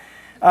 stop.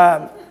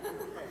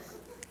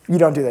 You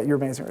don't do that. You're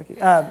amazing, Ricky.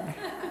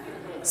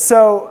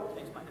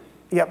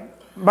 Yep,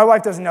 my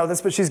wife doesn't know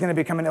this, but she's going to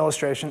become an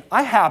illustration.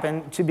 I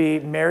happen to be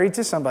married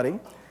to somebody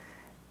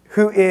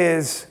who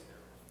is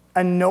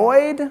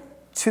annoyed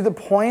to the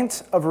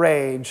point of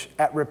rage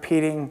at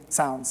repeating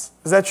sounds.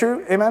 Is that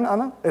true? Amen,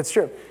 Anna? It's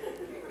true.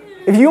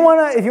 If you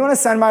want to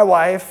send my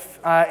wife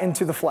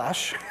into the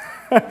flesh,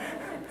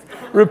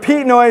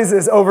 repeat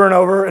noises over and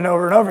over and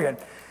over and over again.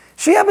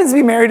 She happens to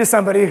be married to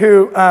somebody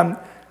who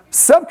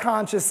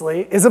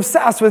subconsciously is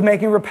obsessed with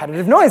making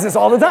repetitive noises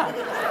all the time.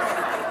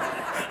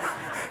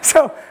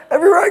 So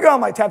everywhere I go,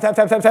 I'm like tap, tap,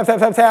 tap, tap, tap, tap,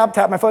 tap, tap,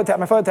 tap my foot, tap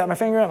my foot, tap my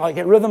finger, and I like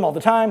hit rhythm all the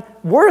time.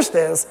 Worst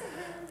is,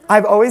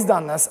 I've always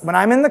done this. When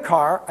I'm in the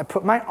car, I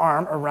put my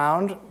arm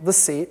around the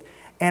seat,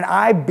 and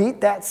I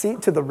beat that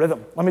seat to the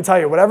rhythm. Let me tell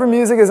you, whatever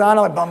music is on,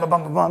 I'm like bum, bum,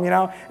 bum, bum, bum, you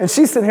know? And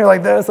she's sitting here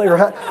like this, like,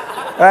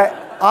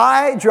 right?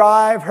 I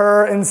drive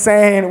her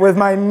insane with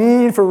my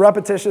need for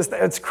repetitious,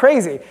 it's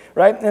crazy,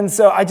 right? And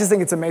so I just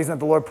think it's amazing that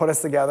the Lord put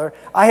us together.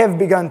 I have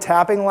begun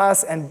tapping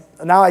less, and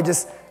now I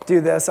just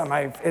do this on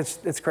my,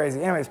 it's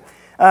crazy. Anyways,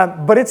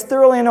 but it's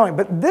thoroughly annoying.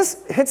 But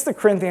this hits the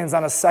Corinthians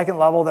on a second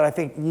level that I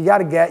think you got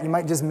to get, you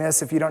might just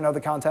miss if you don't know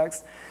the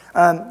context.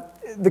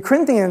 The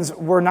Corinthians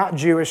were not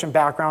Jewish in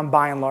background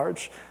by and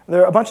large.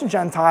 They're a bunch of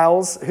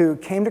Gentiles who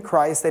came to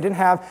Christ. They didn't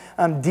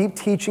have deep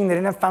teaching. They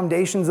didn't have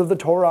foundations of the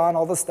Torah and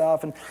all this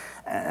stuff.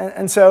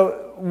 And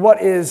so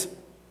what is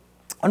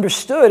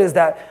understood is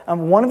that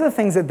one of the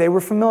things that they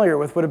were familiar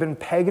with would have been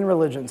pagan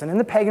religions. And in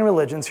the pagan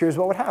religions, here's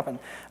what would happen.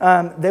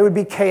 They would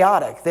be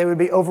chaotic. They would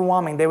be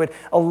overwhelming. They would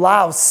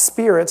allow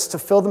spirits to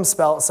fill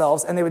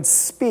themselves, and they would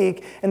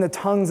speak in the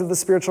tongues of the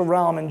spiritual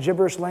realm and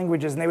gibberish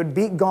languages, and they would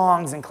beat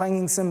gongs and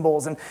clanging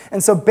cymbals.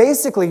 And so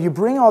basically, you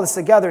bring all this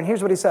together, and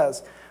here's what he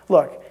says.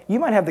 Look, you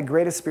might have the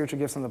greatest spiritual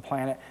gifts on the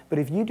planet, but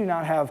if you do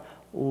not have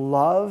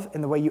love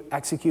in the way you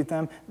execute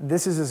them,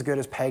 this is as good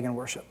as pagan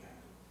worship.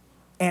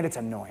 And it's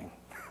annoying.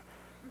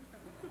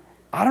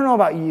 I don't know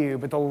about you,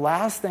 but the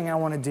last thing I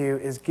want to do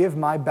is give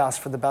my best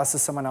for the best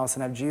of someone else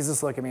and have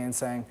Jesus look at me and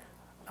saying,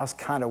 I was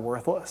kind of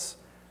worthless.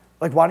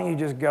 Like, why don't you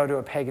just go to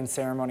a pagan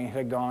ceremony and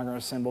hit a gong or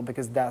a cymbal,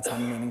 because that's how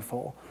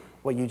meaningful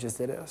what you just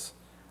did is.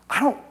 I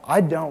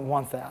don't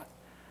want that.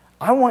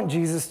 I want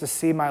Jesus to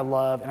see my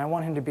love, and I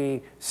want him to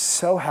be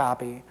so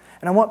happy.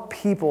 And I want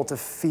people to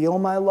feel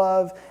my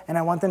love, and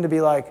I want them to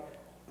be like,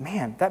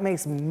 man, that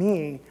makes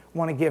me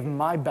want to give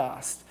my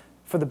best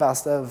for the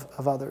best of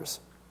others.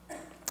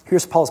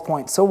 Here's Paul's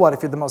point. So what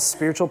if you're the most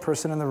spiritual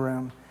person in the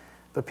room,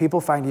 but people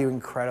find you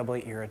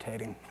incredibly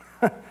irritating?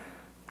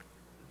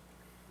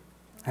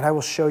 And I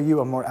will show you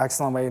a more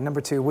excellent way. Number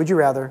 2, would you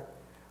rather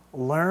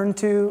learn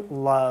to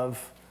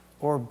love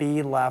or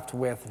be left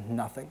with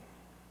nothing?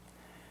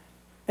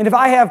 And if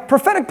I have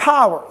prophetic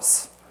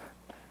powers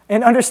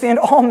and understand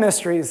all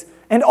mysteries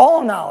and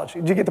all knowledge,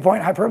 did you get the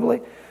point, hyperbole?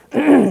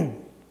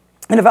 And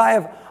if I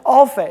have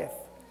all faith,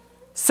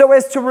 so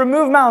as to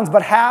remove mountains,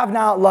 but have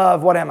not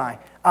love, what am I?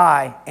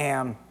 I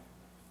am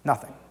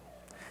nothing.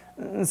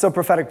 And so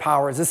prophetic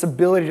power is this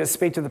ability to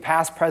speak to the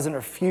past, present,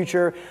 or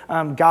future,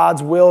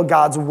 God's will,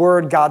 God's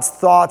word, God's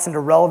thoughts into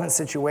relevant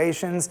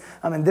situations.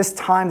 In this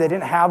time, they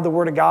didn't have the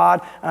word of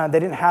God. They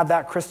didn't have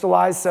that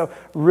crystallized. So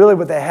really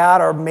what they had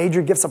are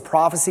major gifts of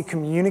prophecy,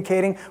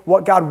 communicating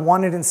what God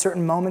wanted in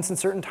certain moments and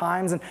certain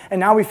times. And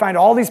now we find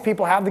all these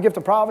people have the gift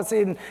of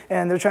prophecy,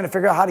 and they're trying to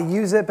figure out how to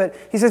use it. But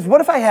he says, what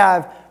if I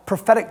have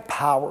prophetic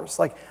powers?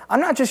 Like, I'm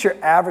not just your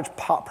average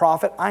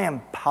prophet. I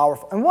am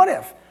powerful. And what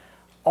if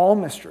all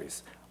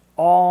mysteries,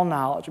 all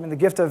knowledge? I mean, the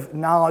gift of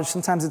knowledge,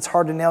 sometimes it's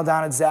hard to nail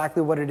down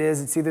exactly what it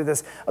is. It's either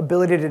this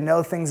ability to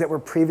know things that were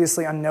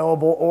previously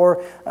unknowable,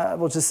 or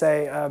we'll just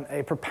say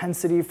a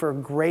propensity for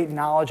great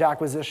knowledge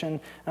acquisition,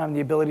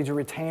 the ability to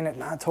retain it,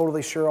 not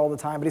totally sure all the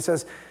time. But he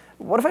says,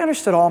 what if I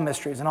understood all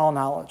mysteries and all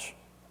knowledge?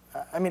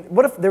 I mean,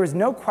 what if there was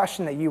no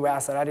question that you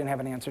asked that I didn't have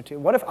an answer to?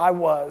 What if I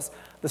was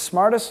the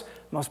smartest,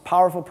 most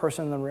powerful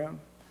person in the room?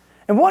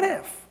 And what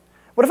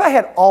if I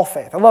had all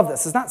faith? I love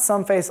this. It's not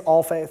some faith,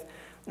 all faith.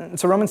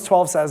 So Romans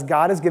 12 says,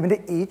 God has given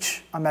to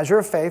each a measure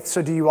of faith.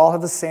 So do you all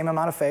have the same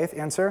amount of faith?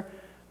 Answer,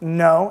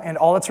 no. And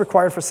all that's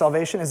required for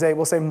salvation is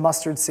we'll say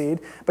mustard seed.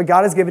 But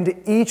God has given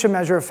to each a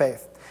measure of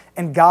faith.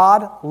 And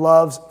God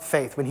loves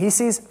faith. When he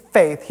sees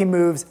faith, he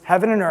moves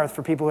heaven and earth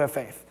for people who have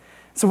faith.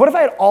 So what if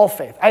I had all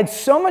faith? I had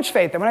so much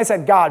faith that when I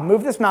said, God,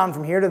 move this mountain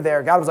from here to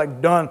there, God was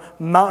like, done,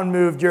 mountain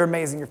moved, you're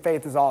amazing, your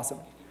faith is awesome.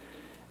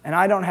 And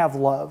I don't have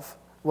love.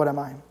 What am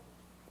I?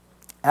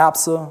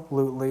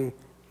 Absolutely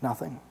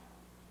nothing.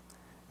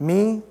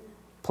 Me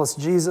plus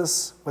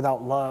Jesus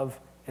without love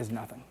is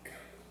nothing.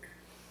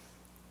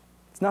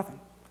 It's nothing.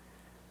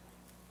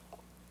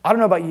 I don't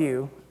know about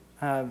you.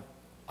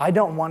 I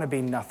don't want to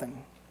be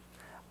nothing.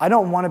 I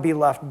don't want to be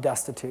left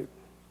destitute.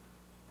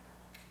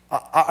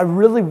 I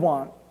really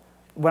want,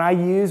 when I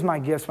use my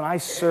gifts, when I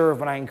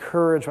serve, when I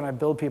encourage, when I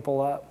build people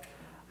up,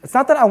 it's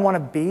not that I want to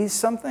be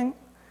something,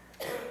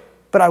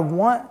 but I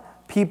want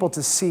people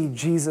to see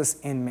Jesus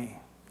in me.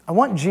 I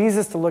want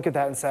Jesus to look at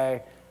that and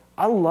say,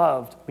 I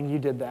loved when you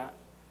did that.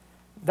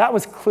 That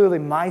was clearly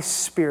my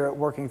spirit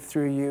working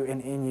through you and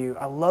in you.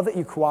 I love that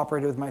you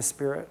cooperated with my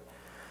spirit.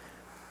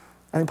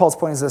 I think Paul's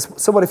point is this.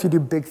 So what if you do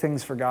big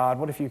things for God?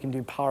 What if you can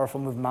do powerful,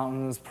 move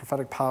mountains,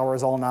 prophetic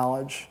powers, all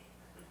knowledge?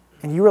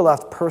 And you were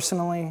left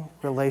personally,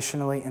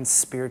 relationally, and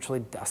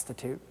spiritually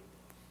destitute.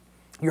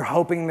 You're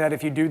hoping that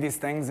if you do these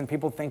things and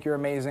people think you're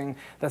amazing,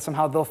 that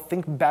somehow they'll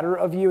think better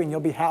of you and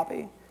you'll be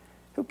happy.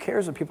 Who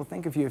cares what people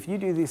think of you? If you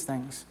do these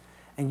things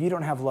and you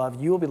don't have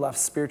love, you will be left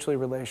spiritually,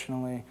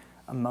 relationally,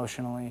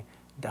 emotionally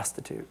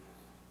destitute.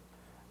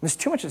 There's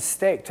too much at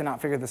stake to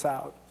not figure this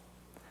out.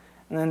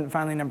 And then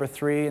finally, number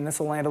 3, and this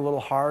will land a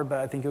little hard, but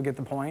I think you'll get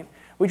the point.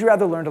 Would you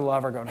rather learn to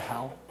love or go to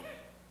hell?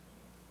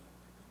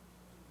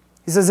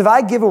 He says, if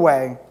I give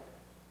away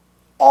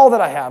all that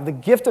I have, the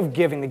gift of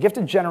giving, the gift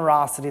of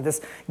generosity, this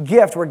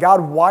gift where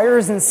God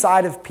wires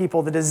inside of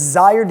people the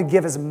desire to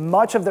give as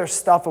much of their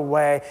stuff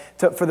away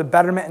for the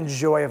betterment and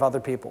joy of other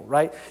people,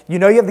 right? You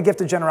know you have the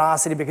gift of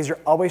generosity because you're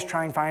always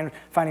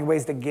finding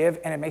ways to give,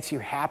 and it makes you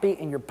happy,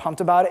 and you're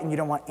pumped about it, and you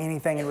don't want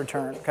anything in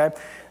return, okay?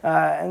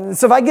 And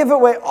so if I give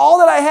away all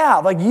that I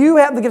have, like you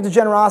have the gift of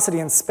generosity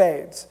in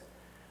spades.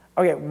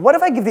 Okay, what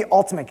if I give the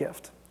ultimate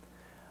gift?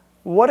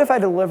 What if I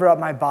deliver up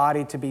my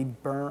body to be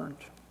burned?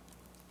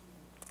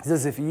 He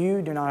says, if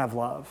you do not have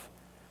love,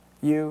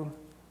 you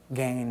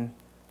gain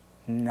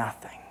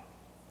nothing.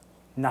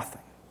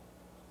 Nothing.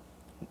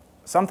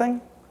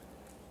 Something?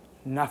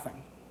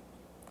 Nothing.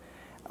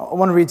 I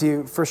want to read to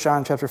you 1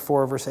 John chapter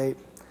 4, verse 8.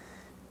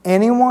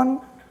 Anyone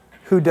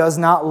who does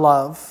not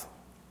love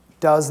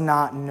does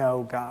not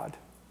know God,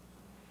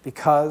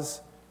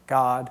 because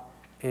God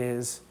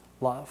is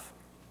love.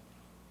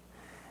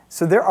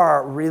 So there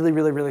are really,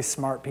 really, really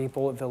smart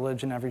people at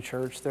Village and every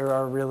church. There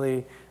are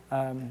really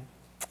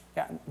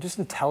just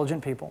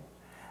intelligent people.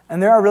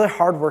 And there are really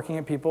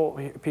hardworking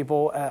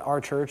people at our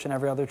church and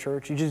every other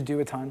church. You just do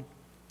a ton.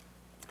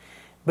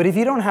 But if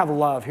you don't have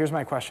love, here's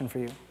my question for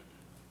you.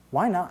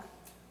 Why not?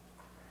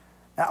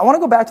 I want to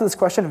go back to this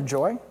question of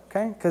joy.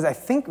 okay? Because I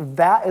think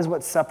that is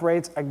what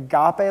separates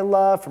agape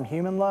love from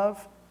human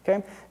love,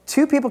 okay?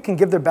 Two people can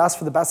give their best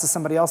for the best of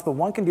somebody else, but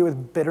one can do it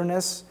with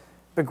bitterness,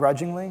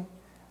 begrudgingly,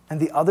 and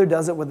the other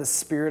does it with a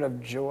spirit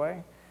of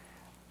joy.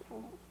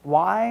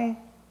 Why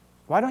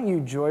don't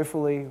you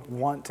joyfully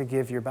want to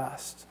give your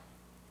best?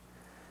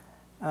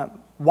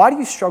 Why do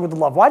you struggle to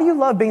love? Why do you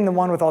love being the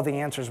one with all the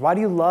answers? Why do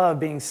you love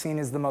being seen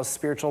as the most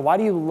spiritual? Why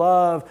do you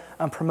love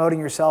promoting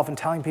yourself and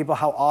telling people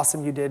how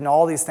awesome you did and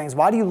all these things?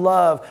 Why do you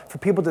love for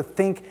people to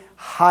think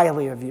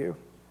highly of you?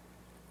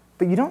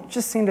 But you don't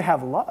just seem to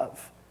have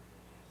love.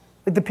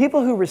 Like the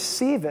people who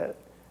receive it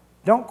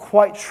don't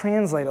quite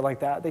translate it like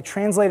that. They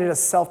translate it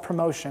as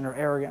self-promotion or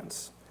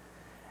arrogance.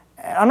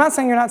 And I'm not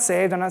saying you're not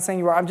saved. I'm not saying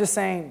you are. I'm just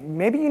saying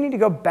maybe you need to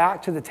go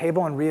back to the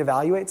table and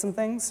reevaluate some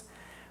things.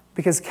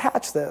 Because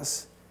catch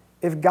this.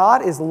 If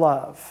God is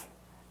love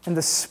and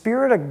the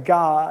Spirit of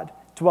God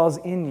dwells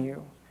in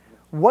you,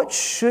 what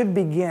should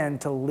begin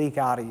to leak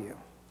out of you?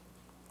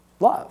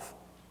 Love.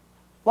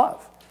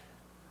 Love.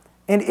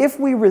 And if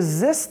we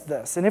resist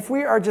this, and if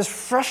we are just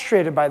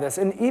frustrated by this,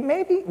 and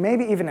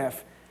maybe even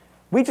if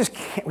we just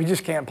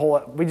can't pull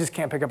it, we just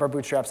can't pick up our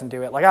bootstraps and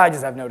do it, like I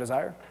just have no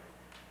desire.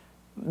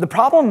 The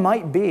problem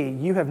might be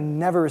you have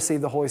never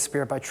received the Holy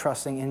Spirit by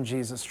trusting in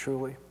Jesus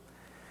truly.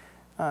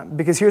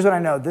 Because here's what I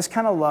know. This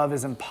kind of love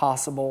is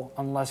impossible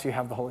unless you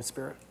have the Holy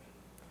Spirit.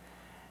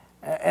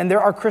 And there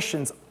are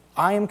Christians,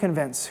 I am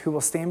convinced, who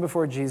will stand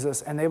before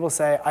Jesus and they will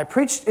say, I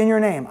preached in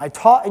your name, I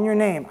taught in your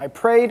name, I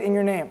prayed in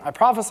your name, I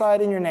prophesied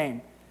in your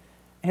name.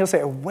 And he'll say,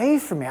 away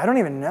from me, I don't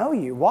even know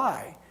you.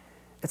 Why?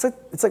 It's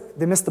like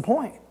they missed the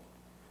point.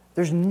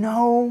 There's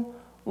no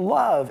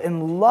love.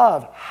 And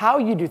love, how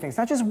you do things,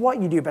 not just what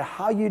you do, but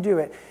how you do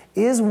it,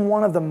 is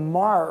one of the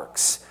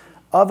marks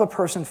of a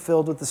person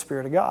filled with the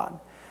Spirit of God.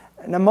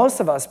 Now, most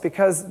of us,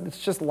 because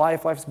it's just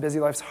life's busy,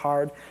 life's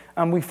hard,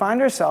 we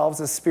find ourselves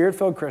as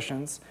Spirit-filled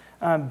Christians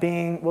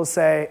being, we'll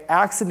say,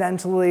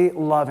 accidentally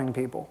loving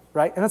people,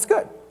 right? And that's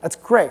good. That's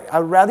great.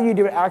 I'd rather you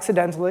do it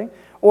accidentally,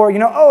 or,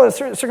 a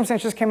certain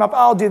circumstance just came up,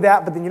 I'll do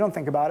that, but then you don't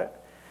think about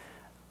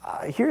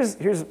it.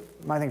 Here's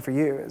my thing for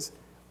you is,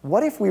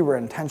 what if we were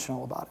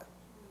intentional about it?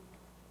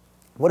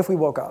 What if we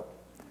woke up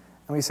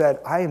and we said,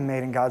 I am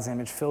made in God's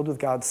image, filled with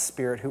God's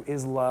Spirit, who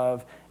is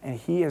love, and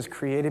He has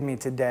created me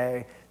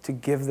today to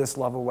give this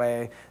love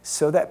away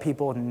so that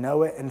people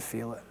know it and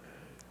feel it.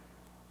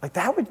 Like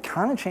that would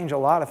kind of change a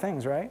lot of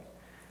things, right?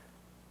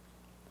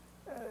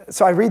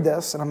 So I read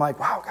this and I'm like,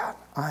 wow, God,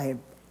 I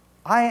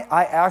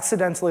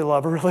accidentally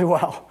love really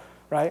well,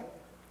 right?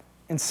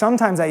 And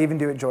sometimes I even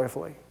do it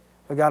joyfully.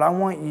 But God, I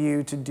want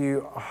you to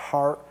do a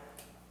heart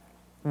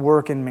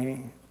work in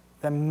me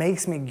that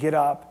makes me get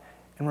up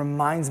and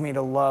reminds me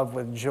to love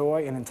with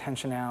joy and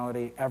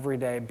intentionality every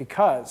day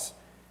because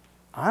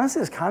honestly,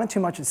 there's kind of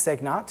too much at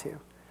stake not to.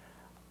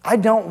 I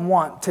don't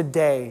want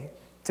today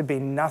to be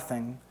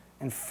nothing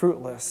and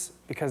fruitless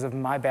because of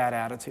my bad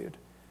attitude.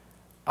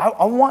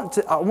 I want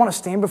to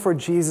stand before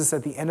Jesus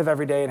at the end of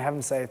every day and have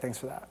him say, thanks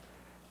for that.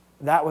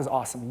 That was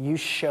awesome. You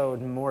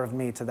showed more of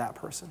me to that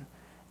person.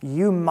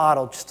 You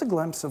modeled just a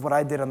glimpse of what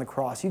I did on the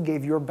cross. You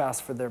gave your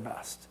best for their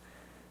best.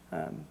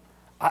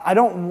 I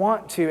don't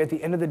want to, at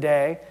the end of the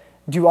day,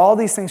 do all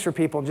these things for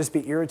people and just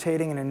be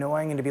irritating and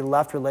annoying and to be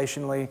left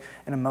relationally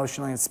and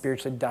emotionally and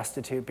spiritually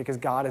destitute because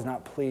God is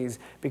not pleased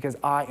because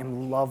I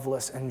am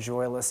loveless and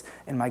joyless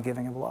in my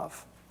giving of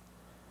love.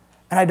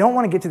 And I don't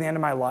want to get to the end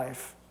of my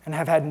life and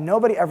have had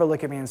nobody ever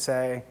look at me and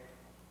say,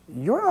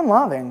 you're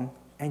unloving,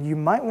 and you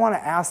might want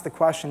to ask the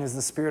question, is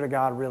the Spirit of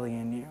God really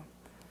in you?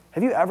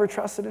 Have you ever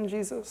trusted in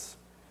Jesus?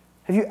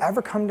 Have you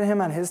ever come to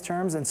him on his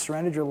terms and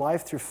surrendered your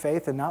life through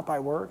faith and not by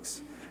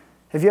works?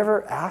 Have you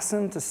ever asked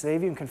him to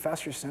save you and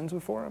confess your sins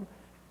before him?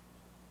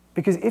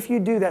 Because if you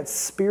do, that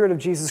Spirit of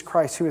Jesus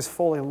Christ, who is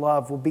fully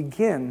love, will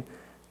begin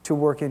to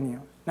work in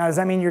you. Now, does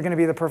that mean you're going to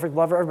be the perfect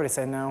lover? Everybody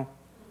say no.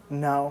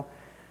 No.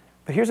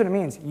 But here's what it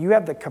means. You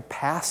have the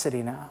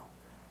capacity now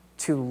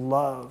to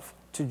love,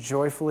 to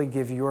joyfully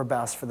give your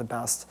best for the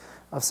best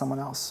of someone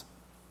else.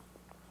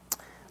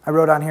 I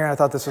wrote on here, and I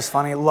thought this was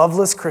funny,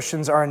 loveless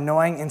Christians are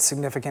annoying,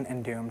 insignificant,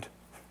 and doomed.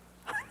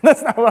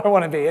 That's not what I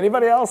want to be.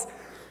 Anybody else?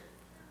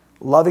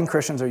 Loving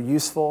Christians are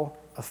useful,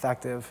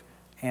 effective,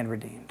 and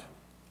redeemed.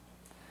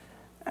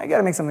 I got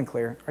to make something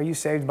clear. Are you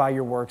saved by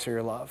your works or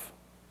your love?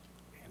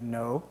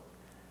 No.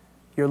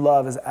 Your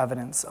love is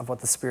evidence of what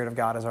the Spirit of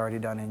God has already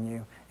done in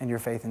you and your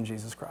faith in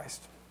Jesus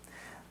Christ.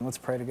 And let's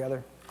pray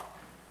together.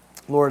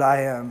 Lord,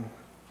 I'm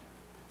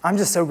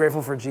just so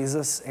grateful for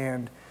Jesus.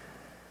 And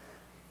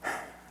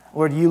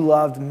Lord, you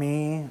loved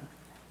me.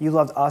 You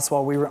loved us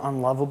while we were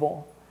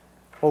unlovable,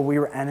 while we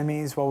were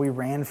enemies, while we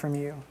ran from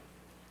you.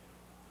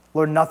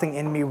 Lord, nothing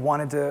in me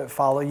wanted to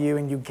follow you,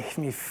 and you gave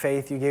me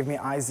faith. You gave me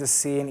eyes to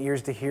see and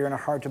ears to hear and a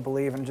heart to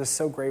believe. I'm just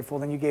so grateful.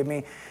 Then you gave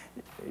me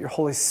your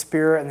Holy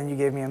Spirit, and then you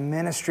gave me a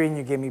ministry, and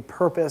you gave me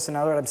purpose. And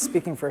now, Lord, I'm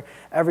speaking for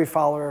every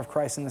follower of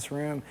Christ in this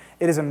room.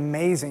 It is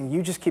amazing.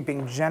 You just keep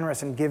being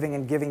generous and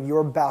giving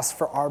your best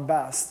for our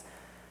best.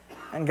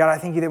 And God, I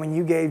thank you that when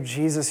you gave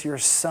Jesus, your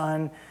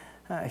son,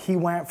 he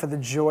went for the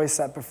joy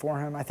set before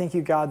him. I thank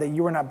you, God, that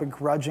you were not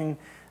begrudging,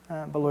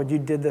 but Lord, you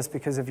did this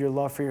because of your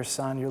love for your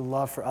Son, your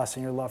love for us,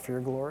 and your love for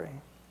your glory.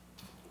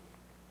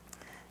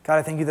 God,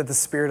 I thank you that the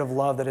spirit of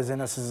love that is in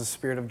us is a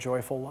spirit of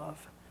joyful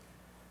love.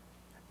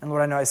 And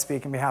Lord, I know I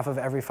speak on behalf of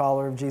every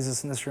follower of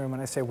Jesus in this room,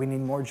 and I say we need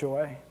more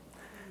joy.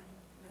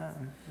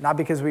 Not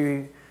because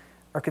we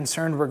are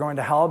concerned we're going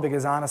to hell,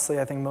 because honestly,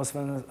 I think most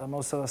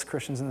of us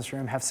Christians in this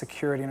room have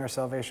security in our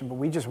salvation, but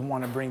we just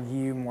want to bring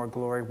you more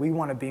glory. We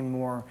want to be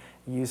more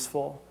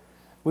useful.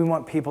 We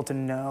want people to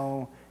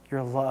know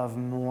your love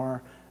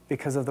more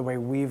because of the way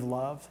we've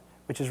loved,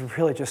 which is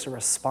really just a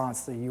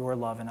response to your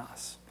love in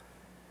us.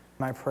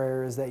 My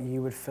prayer is that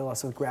you would fill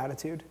us with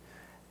gratitude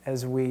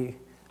as we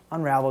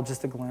unravel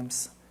just a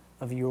glimpse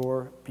of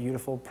your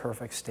beautiful,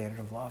 perfect standard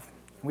of love.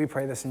 We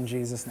pray this in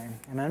Jesus' name.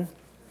 Amen?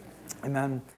 Amen.